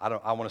 I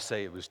want to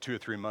say it was 2 or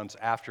 3 months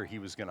after he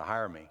was going to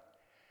hire me,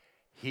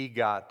 he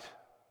got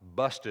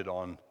busted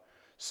on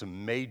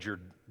some major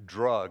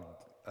drug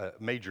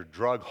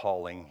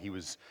hauling. He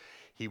was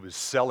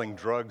selling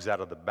drugs out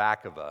of the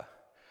back of an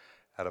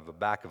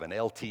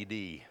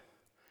LTD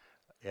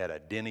at a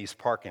Denny's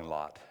parking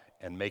lot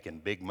and making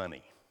big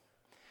money.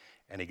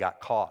 And he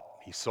got caught.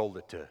 He sold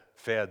it to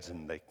feds,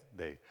 and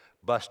they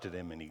busted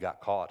him, and he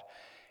got caught.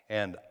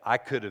 And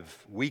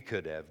we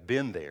could have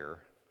been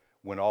there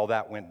when all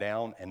that went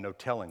down, and no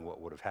telling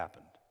what would have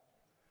happened.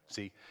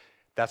 See,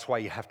 that's why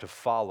you have to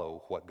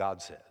follow what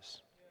God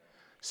says.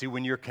 See,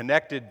 when you're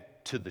connected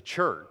to the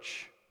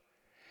church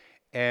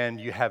and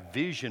you have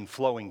vision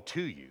flowing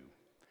to you,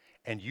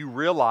 and you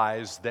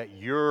realize that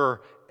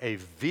you're a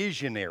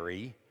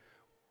visionary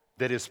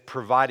that is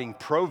providing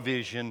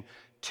provision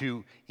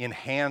to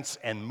enhance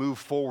and move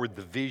forward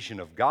the vision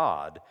of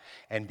God,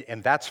 and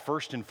that's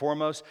first and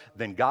foremost,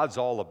 then God's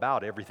all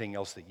about everything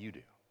else that you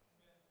do.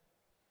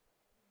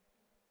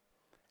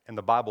 And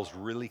the Bible's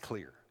really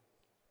clear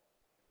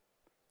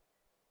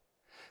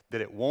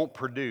that it won't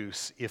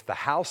produce if the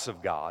house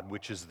of God,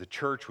 which is the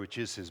church, which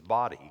is his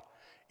body,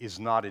 is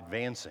not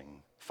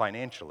advancing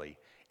financially,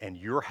 and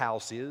your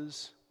house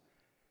is,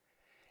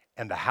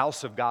 and the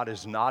house of God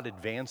is not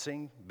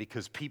advancing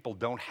because people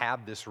don't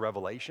have this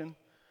revelation,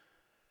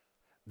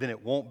 then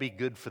it won't be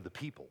good for the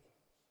people.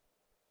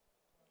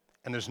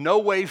 And there's no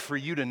way for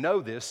you to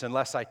know this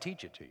unless I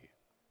teach it to you.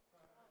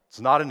 It's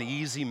not an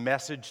easy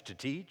message to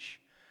teach,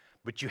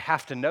 but you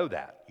have to know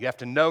that. You have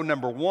to know,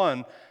 number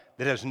one,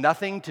 that has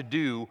nothing to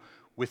do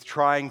with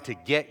trying to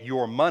get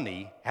your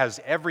money, has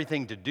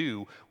everything to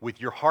do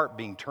with your heart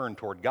being turned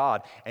toward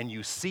God and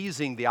you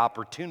seizing the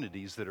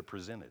opportunities that are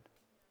presented.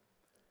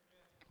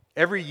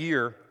 Every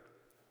year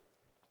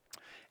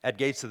at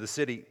Gates of the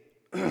City,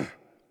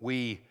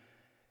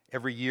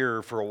 every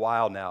year for a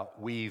while now,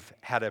 we've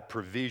had a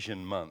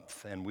provision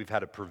month, and we've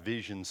had a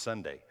provision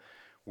Sunday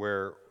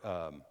where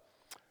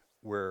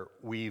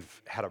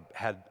we've had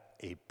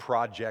a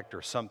project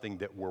or something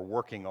that we're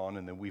working on,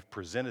 and then we've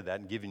presented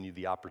that and given you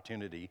the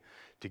opportunity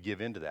to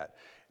give into that.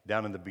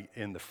 Down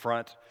in the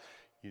front,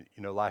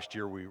 last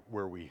year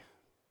we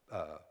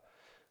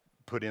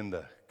put in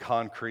the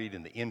concrete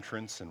in the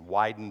entrance and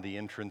widened the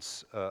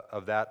entrance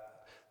of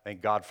that.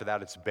 Thank God for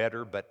that. It's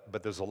better,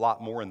 but there's a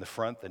lot more in the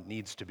front that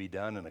needs to be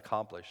done and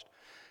accomplished.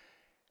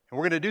 And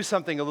we're going to do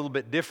something a little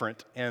bit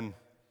different, and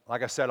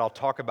like I said, I'll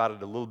talk about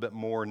it a little bit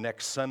more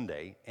next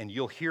Sunday, and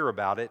you'll hear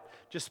about it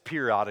just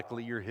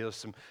periodically. You'll hear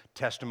some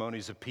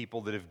testimonies of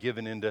people that have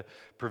given into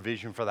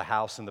provision for the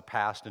house in the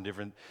past and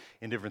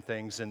different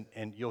things,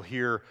 and you'll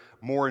hear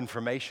more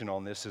information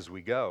on this as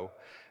we go.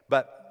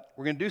 But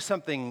we're going to do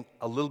something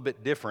a little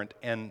bit different,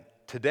 and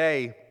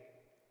today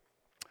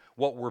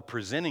what we're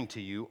presenting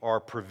to you are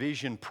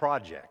provision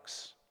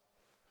projects.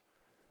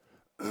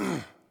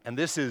 And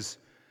this is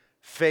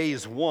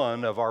phase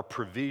 1 of our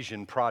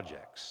provision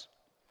projects.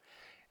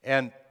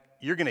 And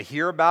you're going to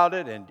hear about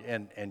it,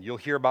 and you'll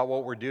hear about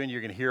what we're doing. You're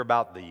going to hear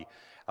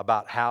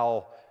about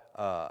how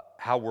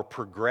we're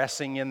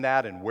progressing in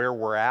that and where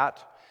we're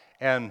at.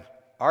 And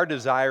our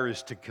desire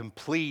is to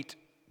complete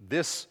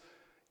this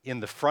in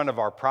the front of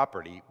our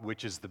property,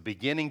 which is the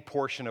beginning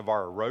portion of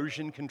our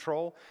erosion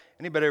control.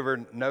 Anybody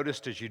ever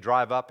noticed as you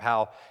drive up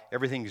how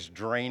everything's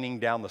draining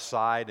down the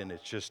side and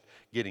it's just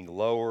getting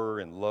lower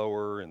and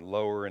lower and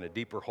lower in a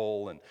deeper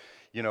hole? And,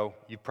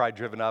 you've probably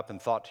driven up and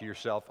thought to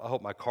yourself, I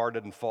hope my car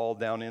doesn't fall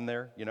down in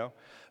there,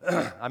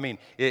 I mean,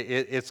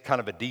 it's kind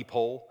of a deep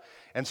hole.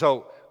 And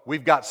so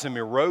we've got some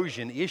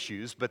erosion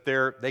issues, but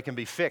they can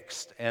be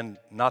fixed, and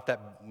not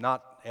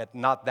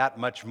that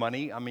much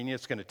money. I mean,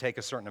 it's going to take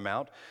a certain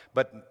amount,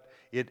 but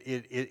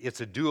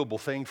it's a doable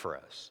thing for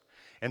us.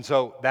 And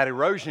so that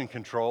erosion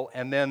control,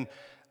 and then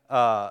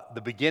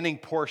the beginning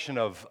portion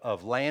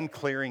of land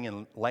clearing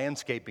and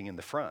landscaping in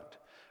the front.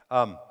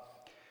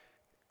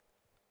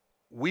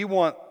 We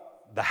want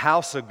the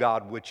house of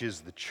God, which is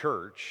the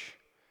church,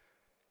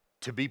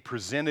 to be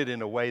presented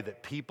in a way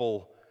that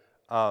people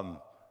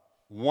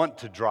want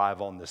to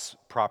drive on this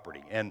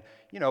property. And,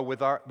 with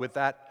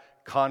that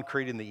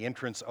concrete and the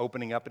entrance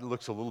opening up, it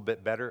looks a little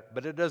bit better,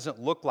 but it doesn't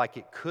look like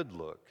it could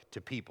look to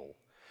people.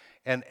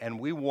 And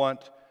we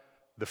want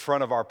the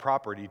front of our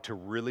property to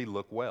really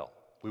look well.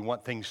 We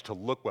want things to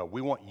look well.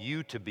 We want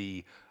you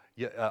to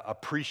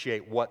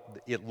appreciate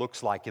what it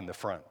looks like in the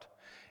front.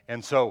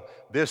 And so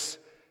this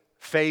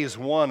phase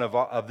one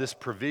of this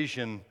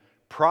provision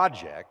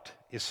project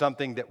is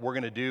something that we're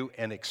going to do,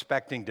 and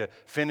expecting to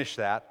finish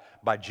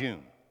that by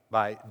June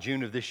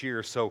of this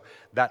year. So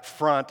that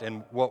front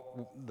and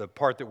the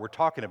part that we're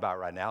talking about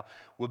right now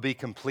will be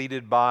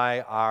completed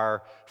by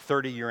our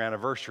 30-year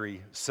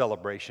anniversary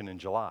celebration in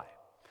July.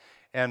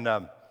 And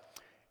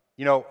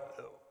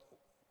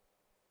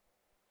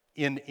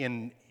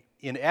in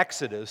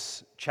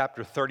Exodus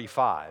chapter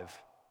 35,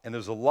 and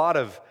there's a lot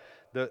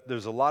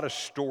of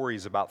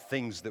stories about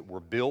things that were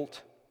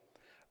built.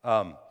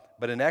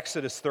 But in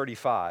Exodus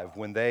 35,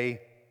 when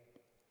they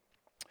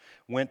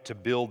went to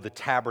build the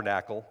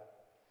tabernacle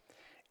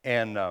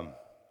and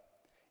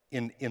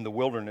in the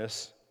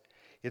wilderness,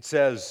 it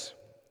says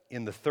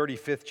in the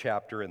 35th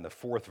chapter, in the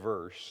 4th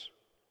verse,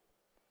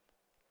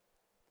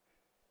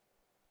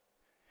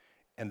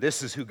 and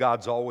this is who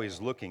God's always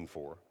looking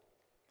for,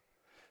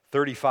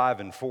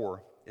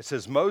 35:4, it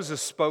says,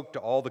 Moses spoke to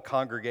all the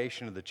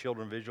congregation of the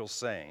children of Israel,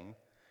 saying,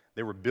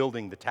 they were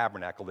building the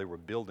tabernacle, they were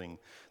building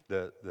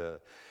the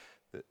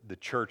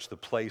church, the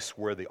place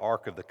where the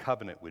Ark of the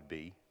Covenant would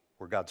be,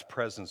 where God's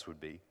presence would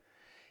be.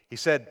 He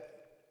said,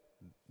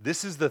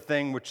 this is the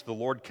thing which the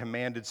Lord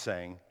commanded,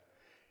 saying,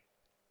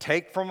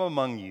 take from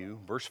among you,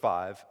 verse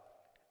 5,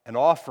 an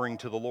offering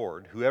to the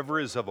Lord. Whoever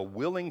is of a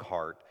willing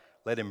heart,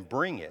 let him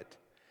bring it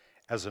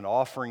as an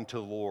offering to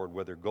the Lord,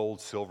 whether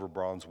gold, silver,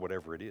 bronze,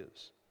 whatever it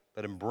is.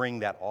 Let him bring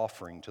that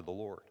offering to the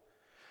Lord.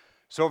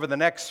 So over the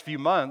next few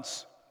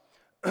months,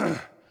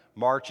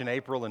 March and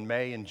April and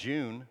May and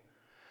June,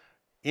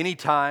 any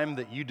time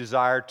that you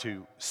desire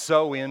to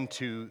sow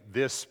into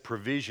this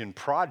provision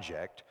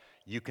project,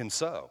 you can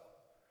sow.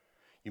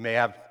 You may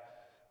have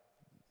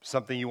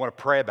something you want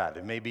to pray about.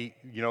 It may be,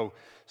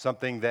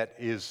 something that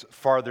is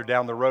farther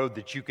down the road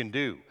that you can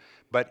do.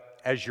 But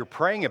as you're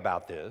praying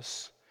about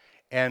this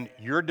and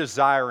you're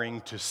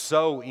desiring to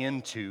sow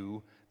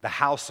into the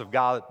house of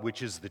God,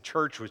 which is the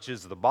church, which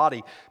is the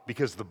body,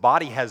 because the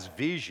body has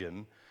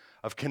vision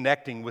of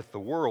connecting with the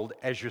world,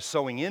 as you're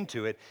sowing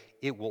into it,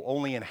 it will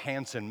only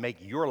enhance and make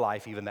your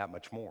life even that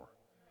much more.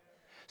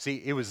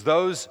 See, it was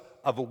those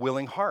of a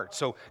willing heart.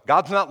 So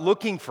God's not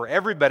looking for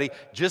everybody,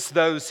 just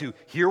those who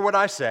hear what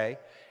I say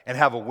and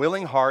have a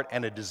willing heart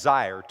and a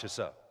desire to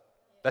sow.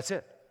 That's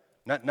it.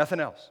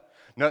 Nothing else.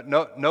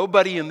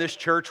 Nobody in this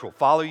church will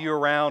follow you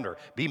around or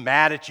be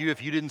mad at you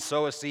if you didn't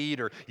sow a seed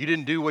or you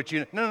didn't do what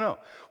you... No.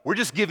 We're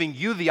just giving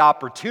you the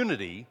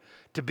opportunity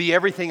to be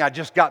everything I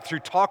just got through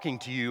talking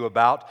to you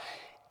about,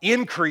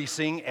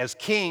 increasing as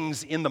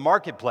kings in the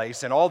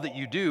marketplace and all that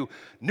you do,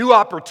 new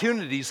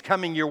opportunities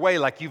coming your way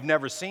like you've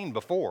never seen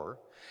before.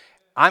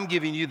 I'm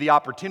giving you the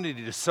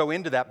opportunity to sow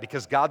into that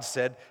because God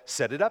said,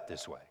 set it up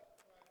this way.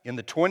 In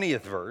the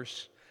 20th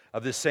verse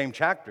of this same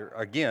chapter,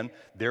 again,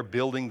 they're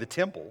building the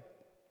temple.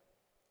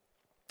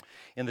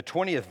 In the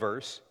 20th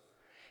verse,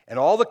 and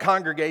all the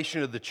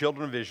congregation of the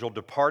children of Israel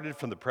departed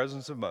from the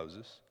presence of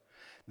Moses.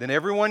 Then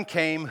everyone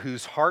came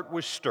whose heart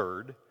was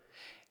stirred,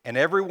 and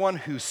everyone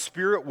whose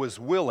spirit was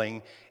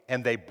willing,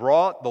 and they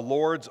brought the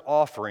Lord's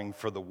offering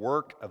for the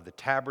work of the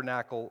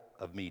tabernacle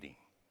of meeting.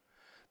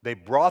 They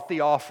brought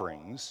the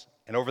offerings,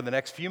 and over the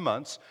next few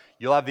months,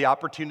 you'll have the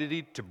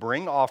opportunity to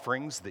bring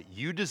offerings that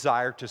you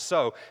desire to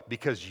sow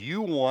because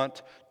you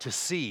want to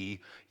see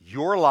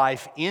your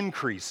life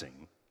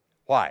increasing.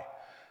 Why?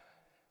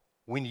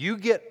 When you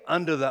get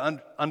under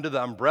the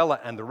umbrella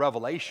and the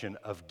revelation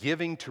of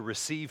giving to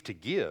receive to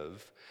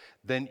give,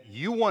 then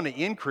you want to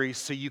increase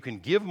so you can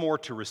give more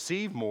to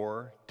receive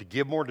more, to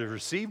give more to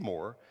receive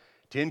more,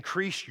 to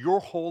increase your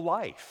whole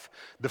life,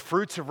 the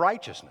fruits of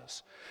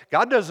righteousness.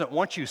 God doesn't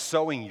want you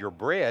sowing your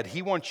bread.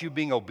 He wants you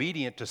being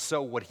obedient to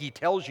sow what He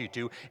tells you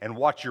to and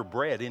watch your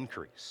bread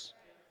increase.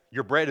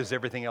 Your bread is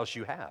everything else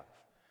you have.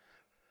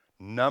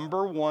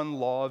 Number one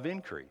law of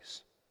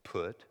increase,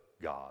 put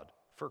God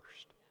first.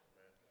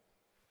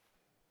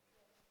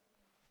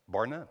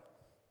 bar none.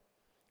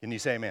 Can you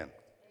say amen?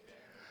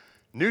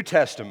 New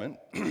Testament,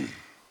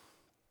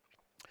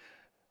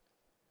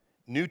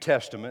 New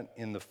Testament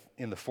in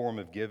the form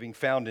of giving,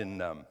 found in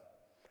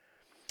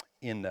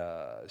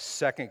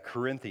 2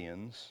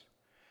 Corinthians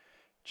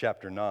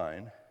chapter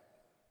 9.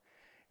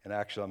 And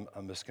actually,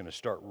 I'm just going to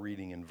start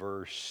reading in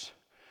verse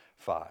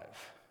 5.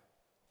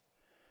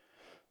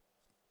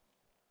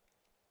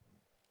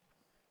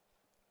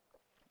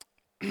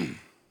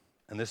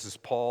 And this is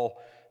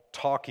Paul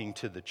talking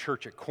to the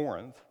church at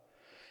Corinth,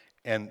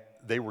 and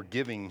they were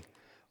giving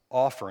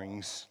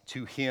offerings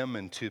to him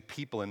and to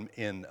people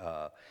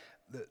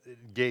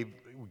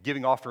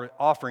giving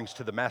offerings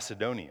to the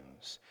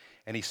Macedonians.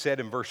 And he said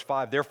in verse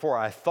 5, "Therefore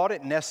I thought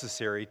it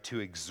necessary to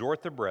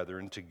exhort the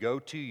brethren to go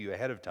to you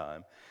ahead of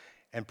time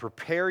and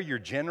prepare your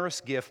generous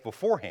gift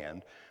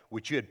beforehand,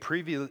 which you had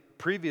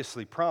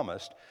previously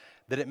promised,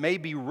 that it may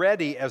be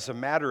ready as a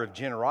matter of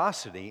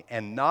generosity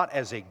and not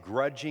as a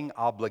grudging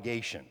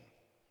obligation."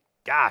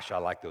 Gosh, I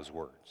like those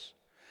words.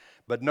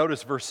 But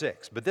notice verse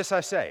 6. "But this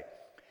I say,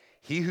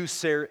 he who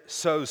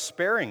sows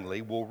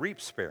sparingly will reap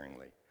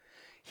sparingly.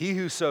 He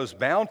who sows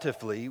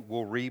bountifully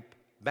will reap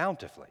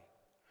bountifully.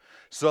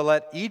 So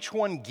let each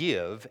one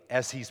give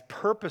as he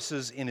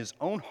purposes in his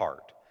own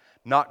heart,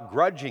 not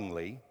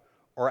grudgingly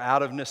or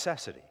out of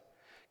necessity."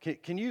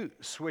 Can you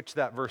switch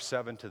that verse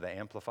 7 to the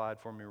Amplified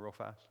for me real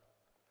fast?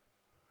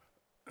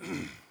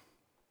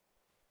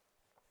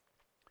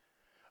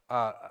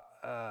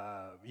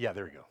 Yeah,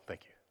 there we go.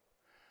 Thank you.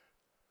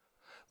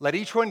 "Let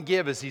each one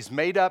give as he's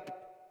made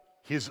up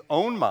his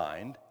own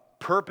mind,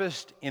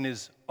 purposed in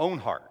his own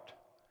heart."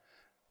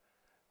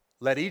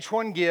 Let each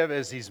one give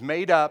as he's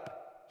made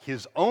up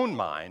his own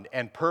mind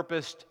and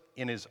purposed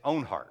in his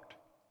own heart.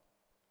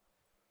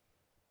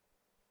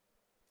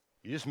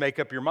 You just make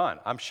up your mind.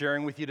 I'm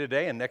sharing with you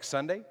today and next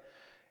Sunday,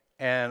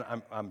 and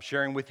I'm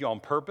sharing with you on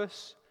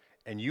purpose,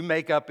 and you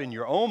make up in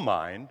your own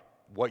mind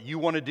what you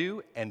want to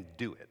do and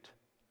do it.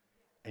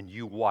 And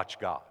you watch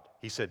God.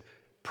 He said,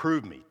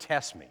 "Prove me,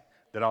 test me,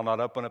 that I'll not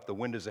open up the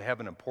windows of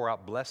heaven and pour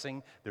out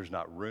blessing. There's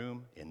not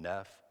room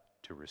enough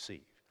to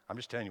receive." I'm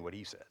just telling you what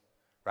he said,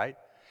 right?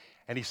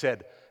 And he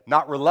said,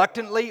 "Not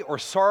reluctantly or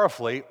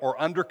sorrowfully or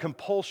under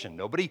compulsion."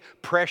 Nobody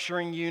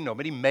pressuring you,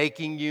 nobody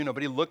making you,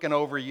 nobody looking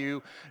over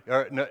you,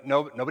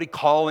 nobody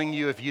calling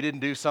you if you didn't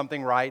do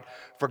something right.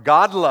 "For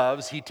God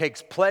loves, he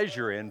takes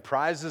pleasure in,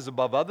 prizes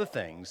above other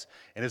things,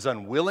 and is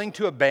unwilling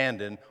to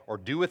abandon or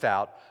do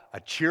without a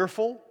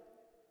cheerful,"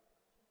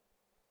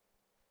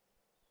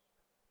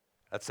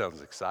 that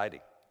sounds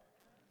exciting,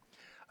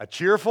 "a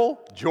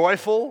cheerful,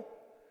 joyful,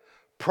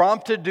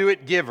 prompt to do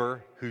it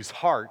giver whose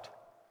heart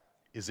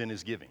is in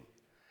his giving."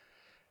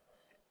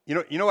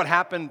 You know what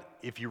happened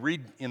if you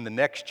read in the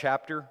next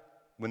chapter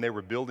when they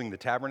were building the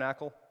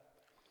tabernacle?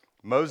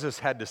 Moses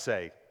had to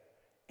say,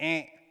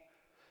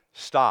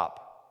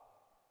 "Stop,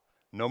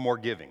 no more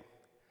giving.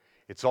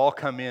 It's all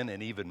come in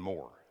and even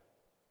more."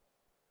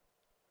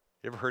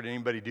 You ever heard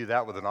anybody do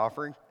that with an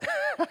offering?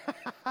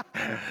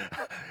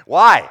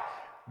 Why?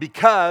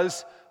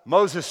 Because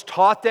Moses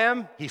taught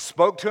them, he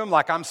spoke to them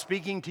like I'm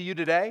speaking to you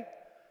today.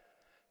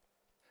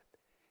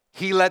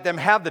 He let them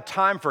have the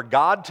time for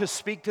God to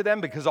speak to them,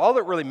 because all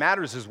that really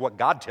matters is what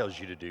God tells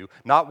you to do,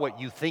 not what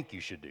you think you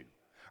should do,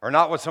 or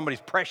not what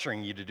somebody's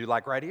pressuring you to do,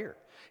 like right here.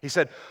 He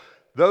said,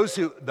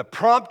 the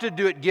prompt to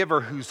do it giver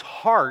whose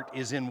heart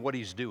is in what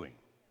he's doing,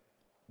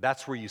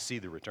 that's where you see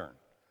the return.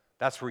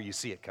 That's where you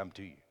see it come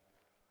to you.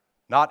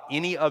 Not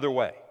any other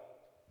way.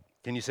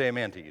 Can you say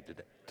amen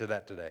to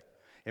that today?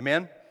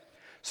 Amen?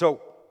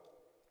 So,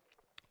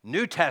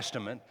 New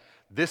Testament,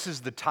 this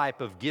is the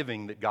type of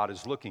giving that God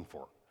is looking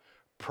for.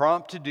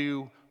 Prompt to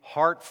do,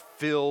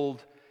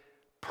 heart-filled,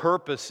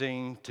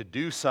 purposing to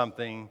do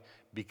something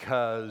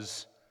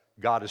because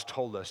God has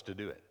told us to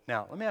do it.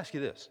 Now, let me ask you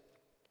this.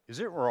 Is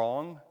it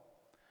wrong?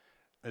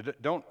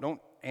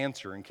 Don't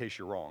answer in case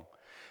you're wrong.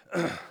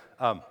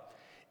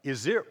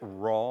 Is it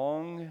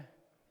wrong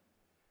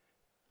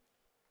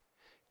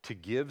to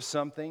give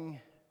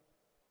something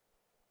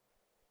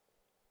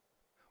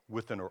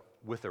with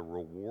a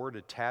reward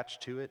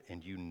attached to it,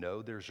 and you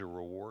know there's a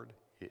reward?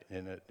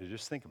 And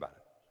just think about it.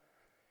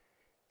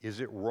 Is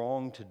it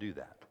wrong to do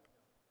that?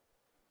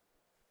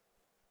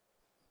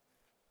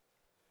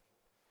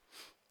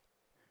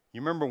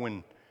 You remember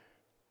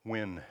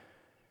when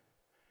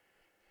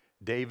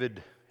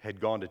David had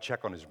gone to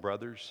check on his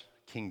brothers,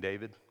 King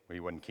David? Well, he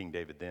wasn't King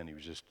David then. He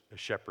was just a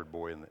shepherd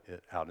boy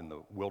out in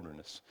the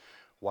wilderness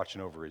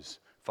watching over his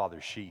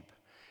father's sheep.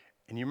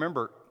 And you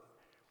remember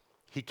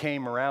he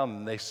came around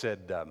and they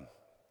said,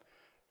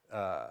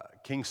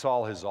 King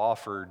Saul has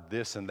offered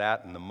this and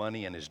that and the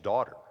money and his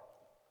daughter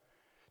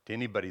to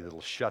anybody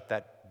that'll shut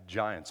that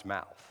giant's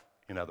mouth,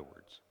 in other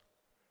words.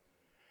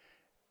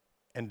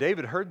 And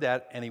David heard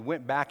that, and he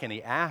went back and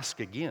he asked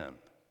again.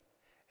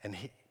 And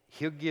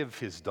he'll give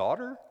his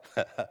daughter?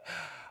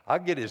 I'll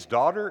get his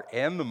daughter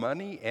and the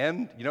money.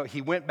 And,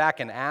 he went back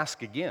and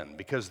asked again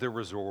because there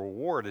was a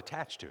reward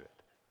attached to it.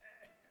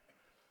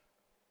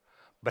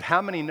 But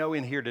how many know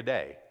in here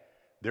today,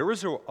 there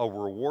was a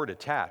reward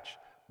attached,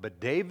 But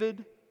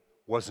David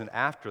wasn't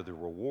after the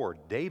reward.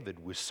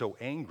 David was so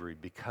angry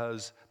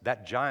because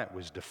that giant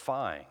was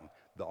defying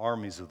the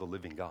armies of the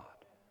living God.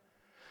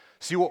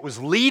 See, what was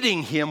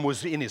leading him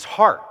was in his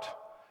heart.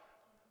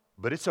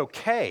 But it's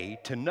okay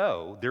to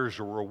know there's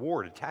a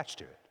reward attached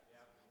to it.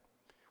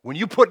 When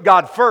you put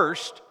God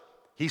first,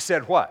 he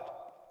said what?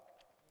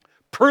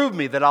 Prove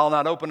me that I'll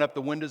not open up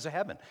the windows of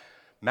heaven.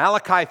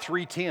 Malachi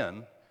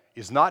 3:10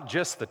 is not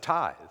just the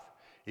tithe.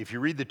 If you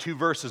read the 2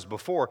 verses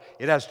before,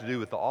 it has to do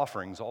with the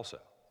offerings also.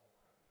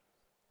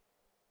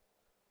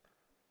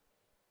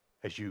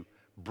 As you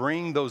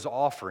bring those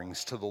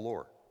offerings to the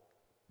Lord,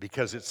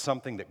 because it's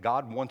something that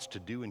God wants to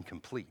do and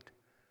complete.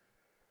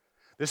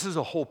 This is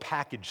a whole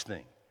package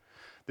thing.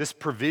 This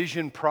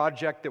provision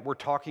project that we're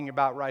talking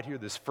about right here,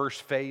 this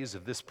first phase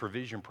of this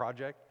provision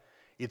project,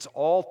 it's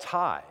all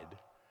tied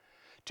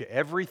to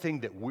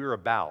everything that we're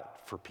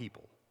about for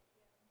people.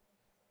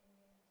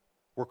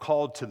 We're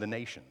called to the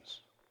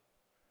nations,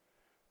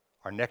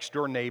 our next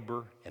door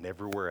neighbor, and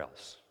everywhere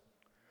else.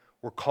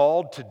 We're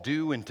called to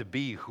do and to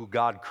be who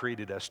God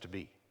created us to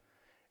be.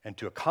 And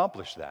to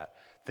accomplish that,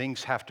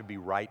 things have to be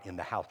right in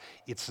the house.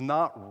 It's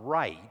not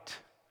right.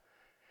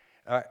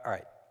 All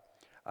right.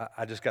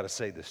 I just got to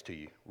say this to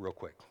you real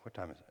quick. What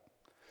time is it?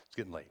 It's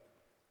getting late.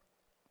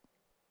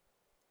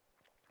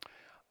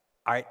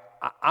 All right.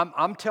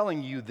 I'm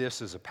telling you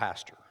this as a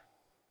pastor,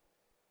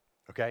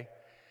 okay?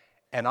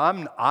 And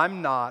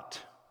I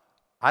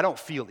don't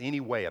feel any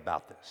way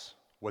about this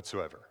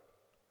whatsoever.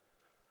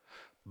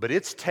 But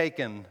it's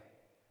taken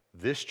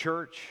this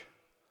church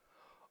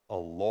a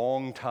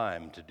long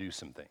time to do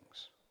some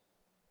things.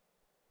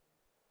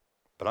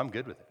 But I'm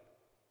good with it.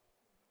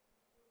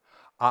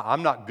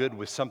 I'm not good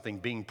with something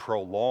being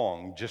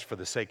prolonged just for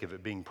the sake of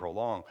it being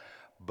prolonged,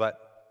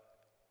 but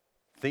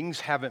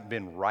things haven't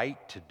been right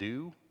to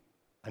do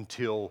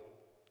until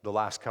the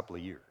last couple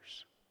of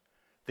years.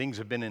 Things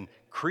have been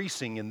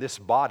increasing in this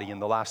body in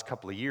the last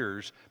couple of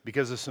years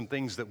because of some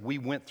things that we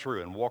went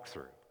through and walked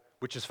through,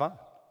 which is fine.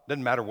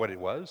 Doesn't matter what it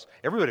was.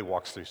 Everybody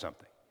walks through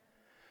something.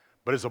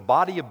 But as a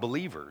body of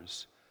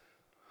believers,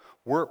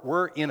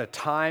 we're in a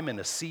time and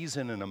a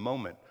season and a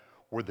moment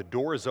where the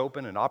door is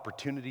open and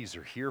opportunities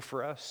are here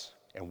for us,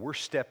 and we're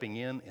stepping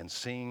in and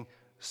seeing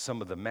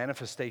some of the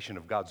manifestation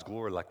of God's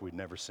glory like we've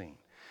never seen.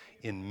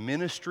 In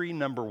ministry,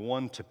 number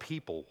one, to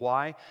people.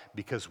 Why?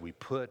 Because we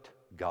put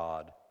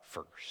God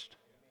first.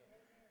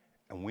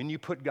 And when you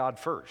put God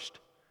first,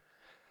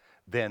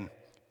 then,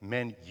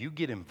 man, you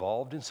get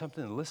involved in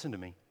something. And listen to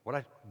me.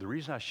 The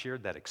reason I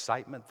shared that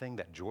excitement thing,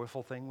 that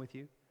joyful thing with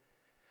you,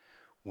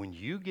 when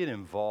you get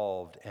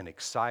involved and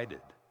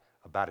excited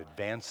about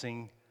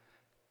advancing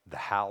the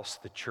house,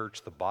 the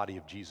church, the body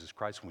of Jesus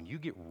Christ, when you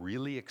get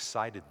really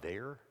excited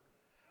there,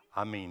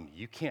 I mean,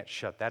 you can't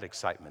shut that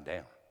excitement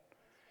down.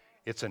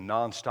 It's a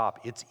nonstop.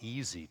 It's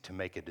easy to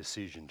make a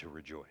decision to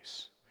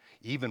rejoice.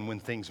 Even when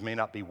things may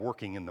not be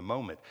working in the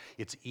moment,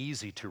 it's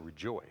easy to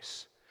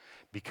rejoice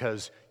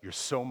because you're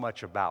so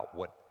much about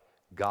what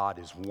God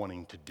is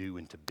wanting to do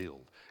and to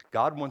build.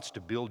 God wants to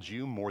build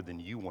you more than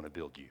you want to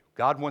build you.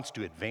 God wants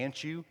to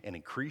advance you and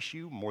increase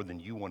you more than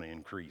you want to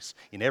increase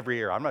in every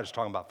area. I'm not just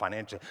talking about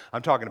financially.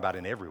 I'm talking about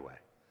in every way.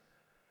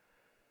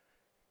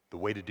 The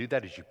way to do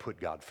that is you put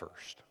God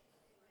first.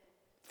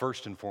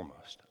 First and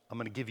foremost. I'm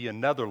going to give you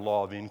another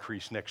law of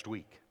increase next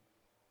week.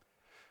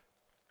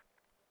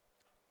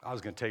 I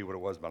was going to tell you what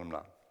it was, but I'm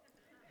not.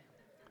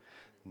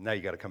 Now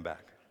you got to come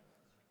back.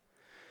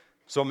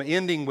 So I'm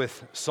ending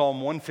with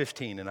Psalm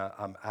 115, and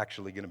I'm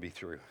actually going to be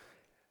through.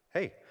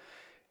 Hey,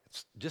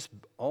 it's just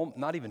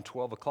not even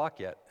 12 o'clock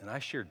yet, and I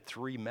shared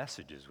 3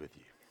 messages with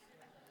you.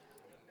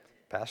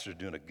 Pastor's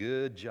doing a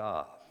good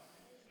job.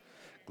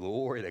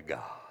 Glory to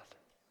God.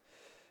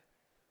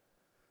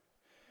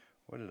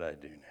 What did I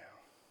do now?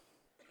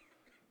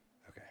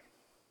 Okay.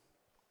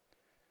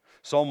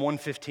 Psalm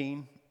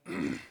 115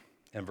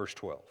 and verse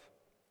 12.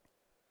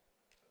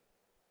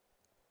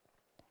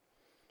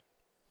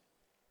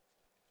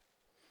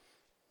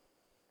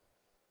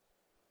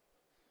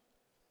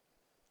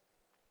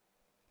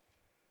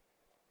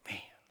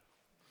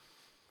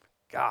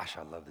 Gosh,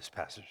 I love this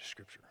passage of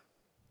Scripture.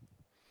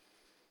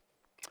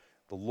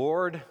 The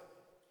Lord,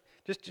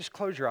 just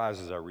close your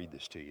eyes as I read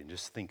this to you and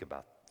just think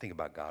about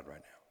God right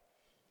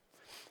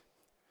now.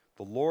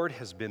 The Lord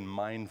has been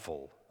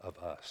mindful of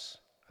us,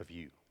 of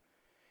you.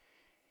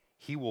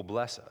 He will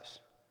bless us.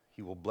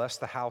 He will bless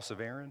the house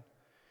of Aaron.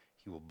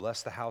 He will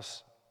bless the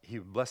house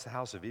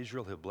of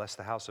Israel. He'll bless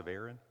the house of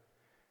Aaron.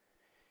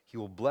 He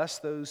will bless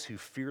those who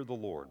fear the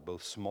Lord,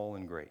 both small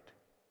and great.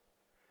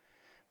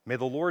 May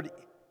the Lord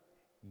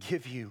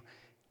give you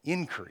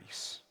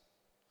increase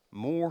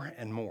more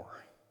and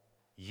more,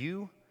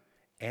 you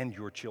and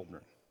your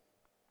children.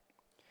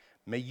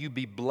 May you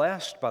be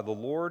blessed by the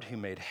Lord who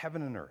made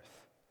heaven and earth.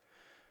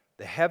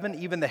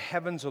 Even the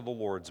heavens are the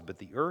Lord's, but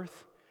the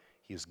earth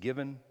he has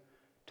given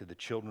to the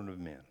children of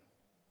men.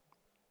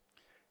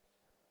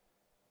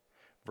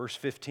 Verse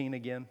 14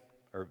 again.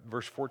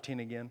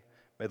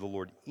 May the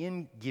Lord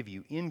give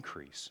you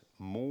increase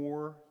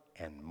more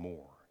and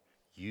more,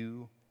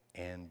 you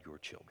and your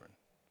children.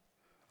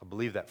 I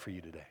believe that for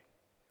you today.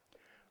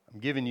 I'm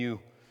giving you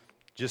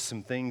just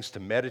some things to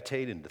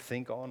meditate and to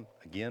think on.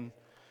 Again,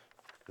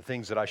 the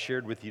things that I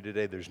shared with you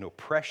today, there's no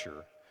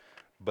pressure,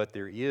 but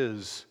there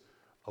is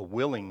a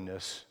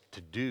willingness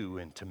to do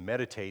and to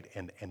meditate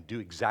and do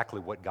exactly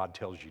what God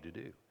tells you to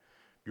do.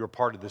 You're a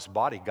part of this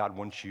body. God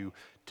wants you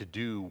to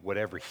do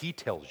whatever He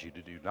tells you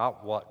to do,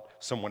 not what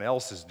someone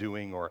else is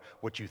doing or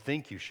what you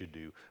think you should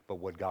do, but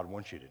what God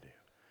wants you to do.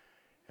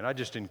 And I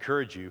just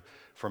encourage you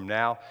from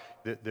now,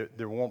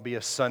 there won't be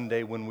a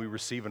Sunday when we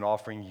receive an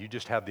offering. You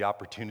just have the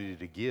opportunity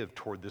to give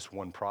toward this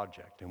one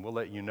project. And we'll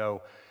let you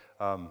know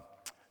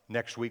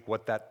next week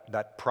what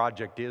that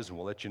project is, and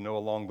we'll let you know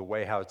along the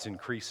way how it's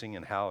increasing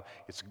and how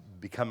it's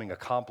becoming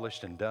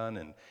accomplished and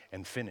done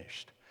and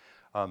finished.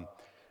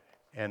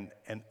 And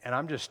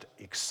I'm just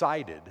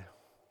excited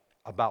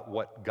about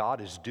what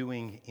God is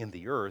doing in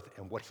the earth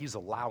and what He's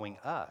allowing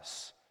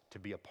us to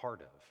be a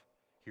part of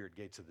here at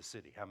Gates of the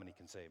City. How many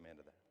can say amen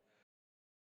to that?